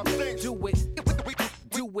our thing. Do it.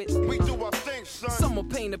 Do it. We do our thing, son. Some will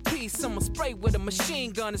paint a piece, some will spray with a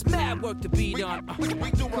machine gun. It's mad work to be done.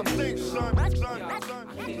 We do our thing, son. Can't do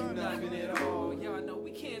nothing at all. Y'all know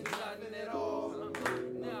we can't do nothing at all.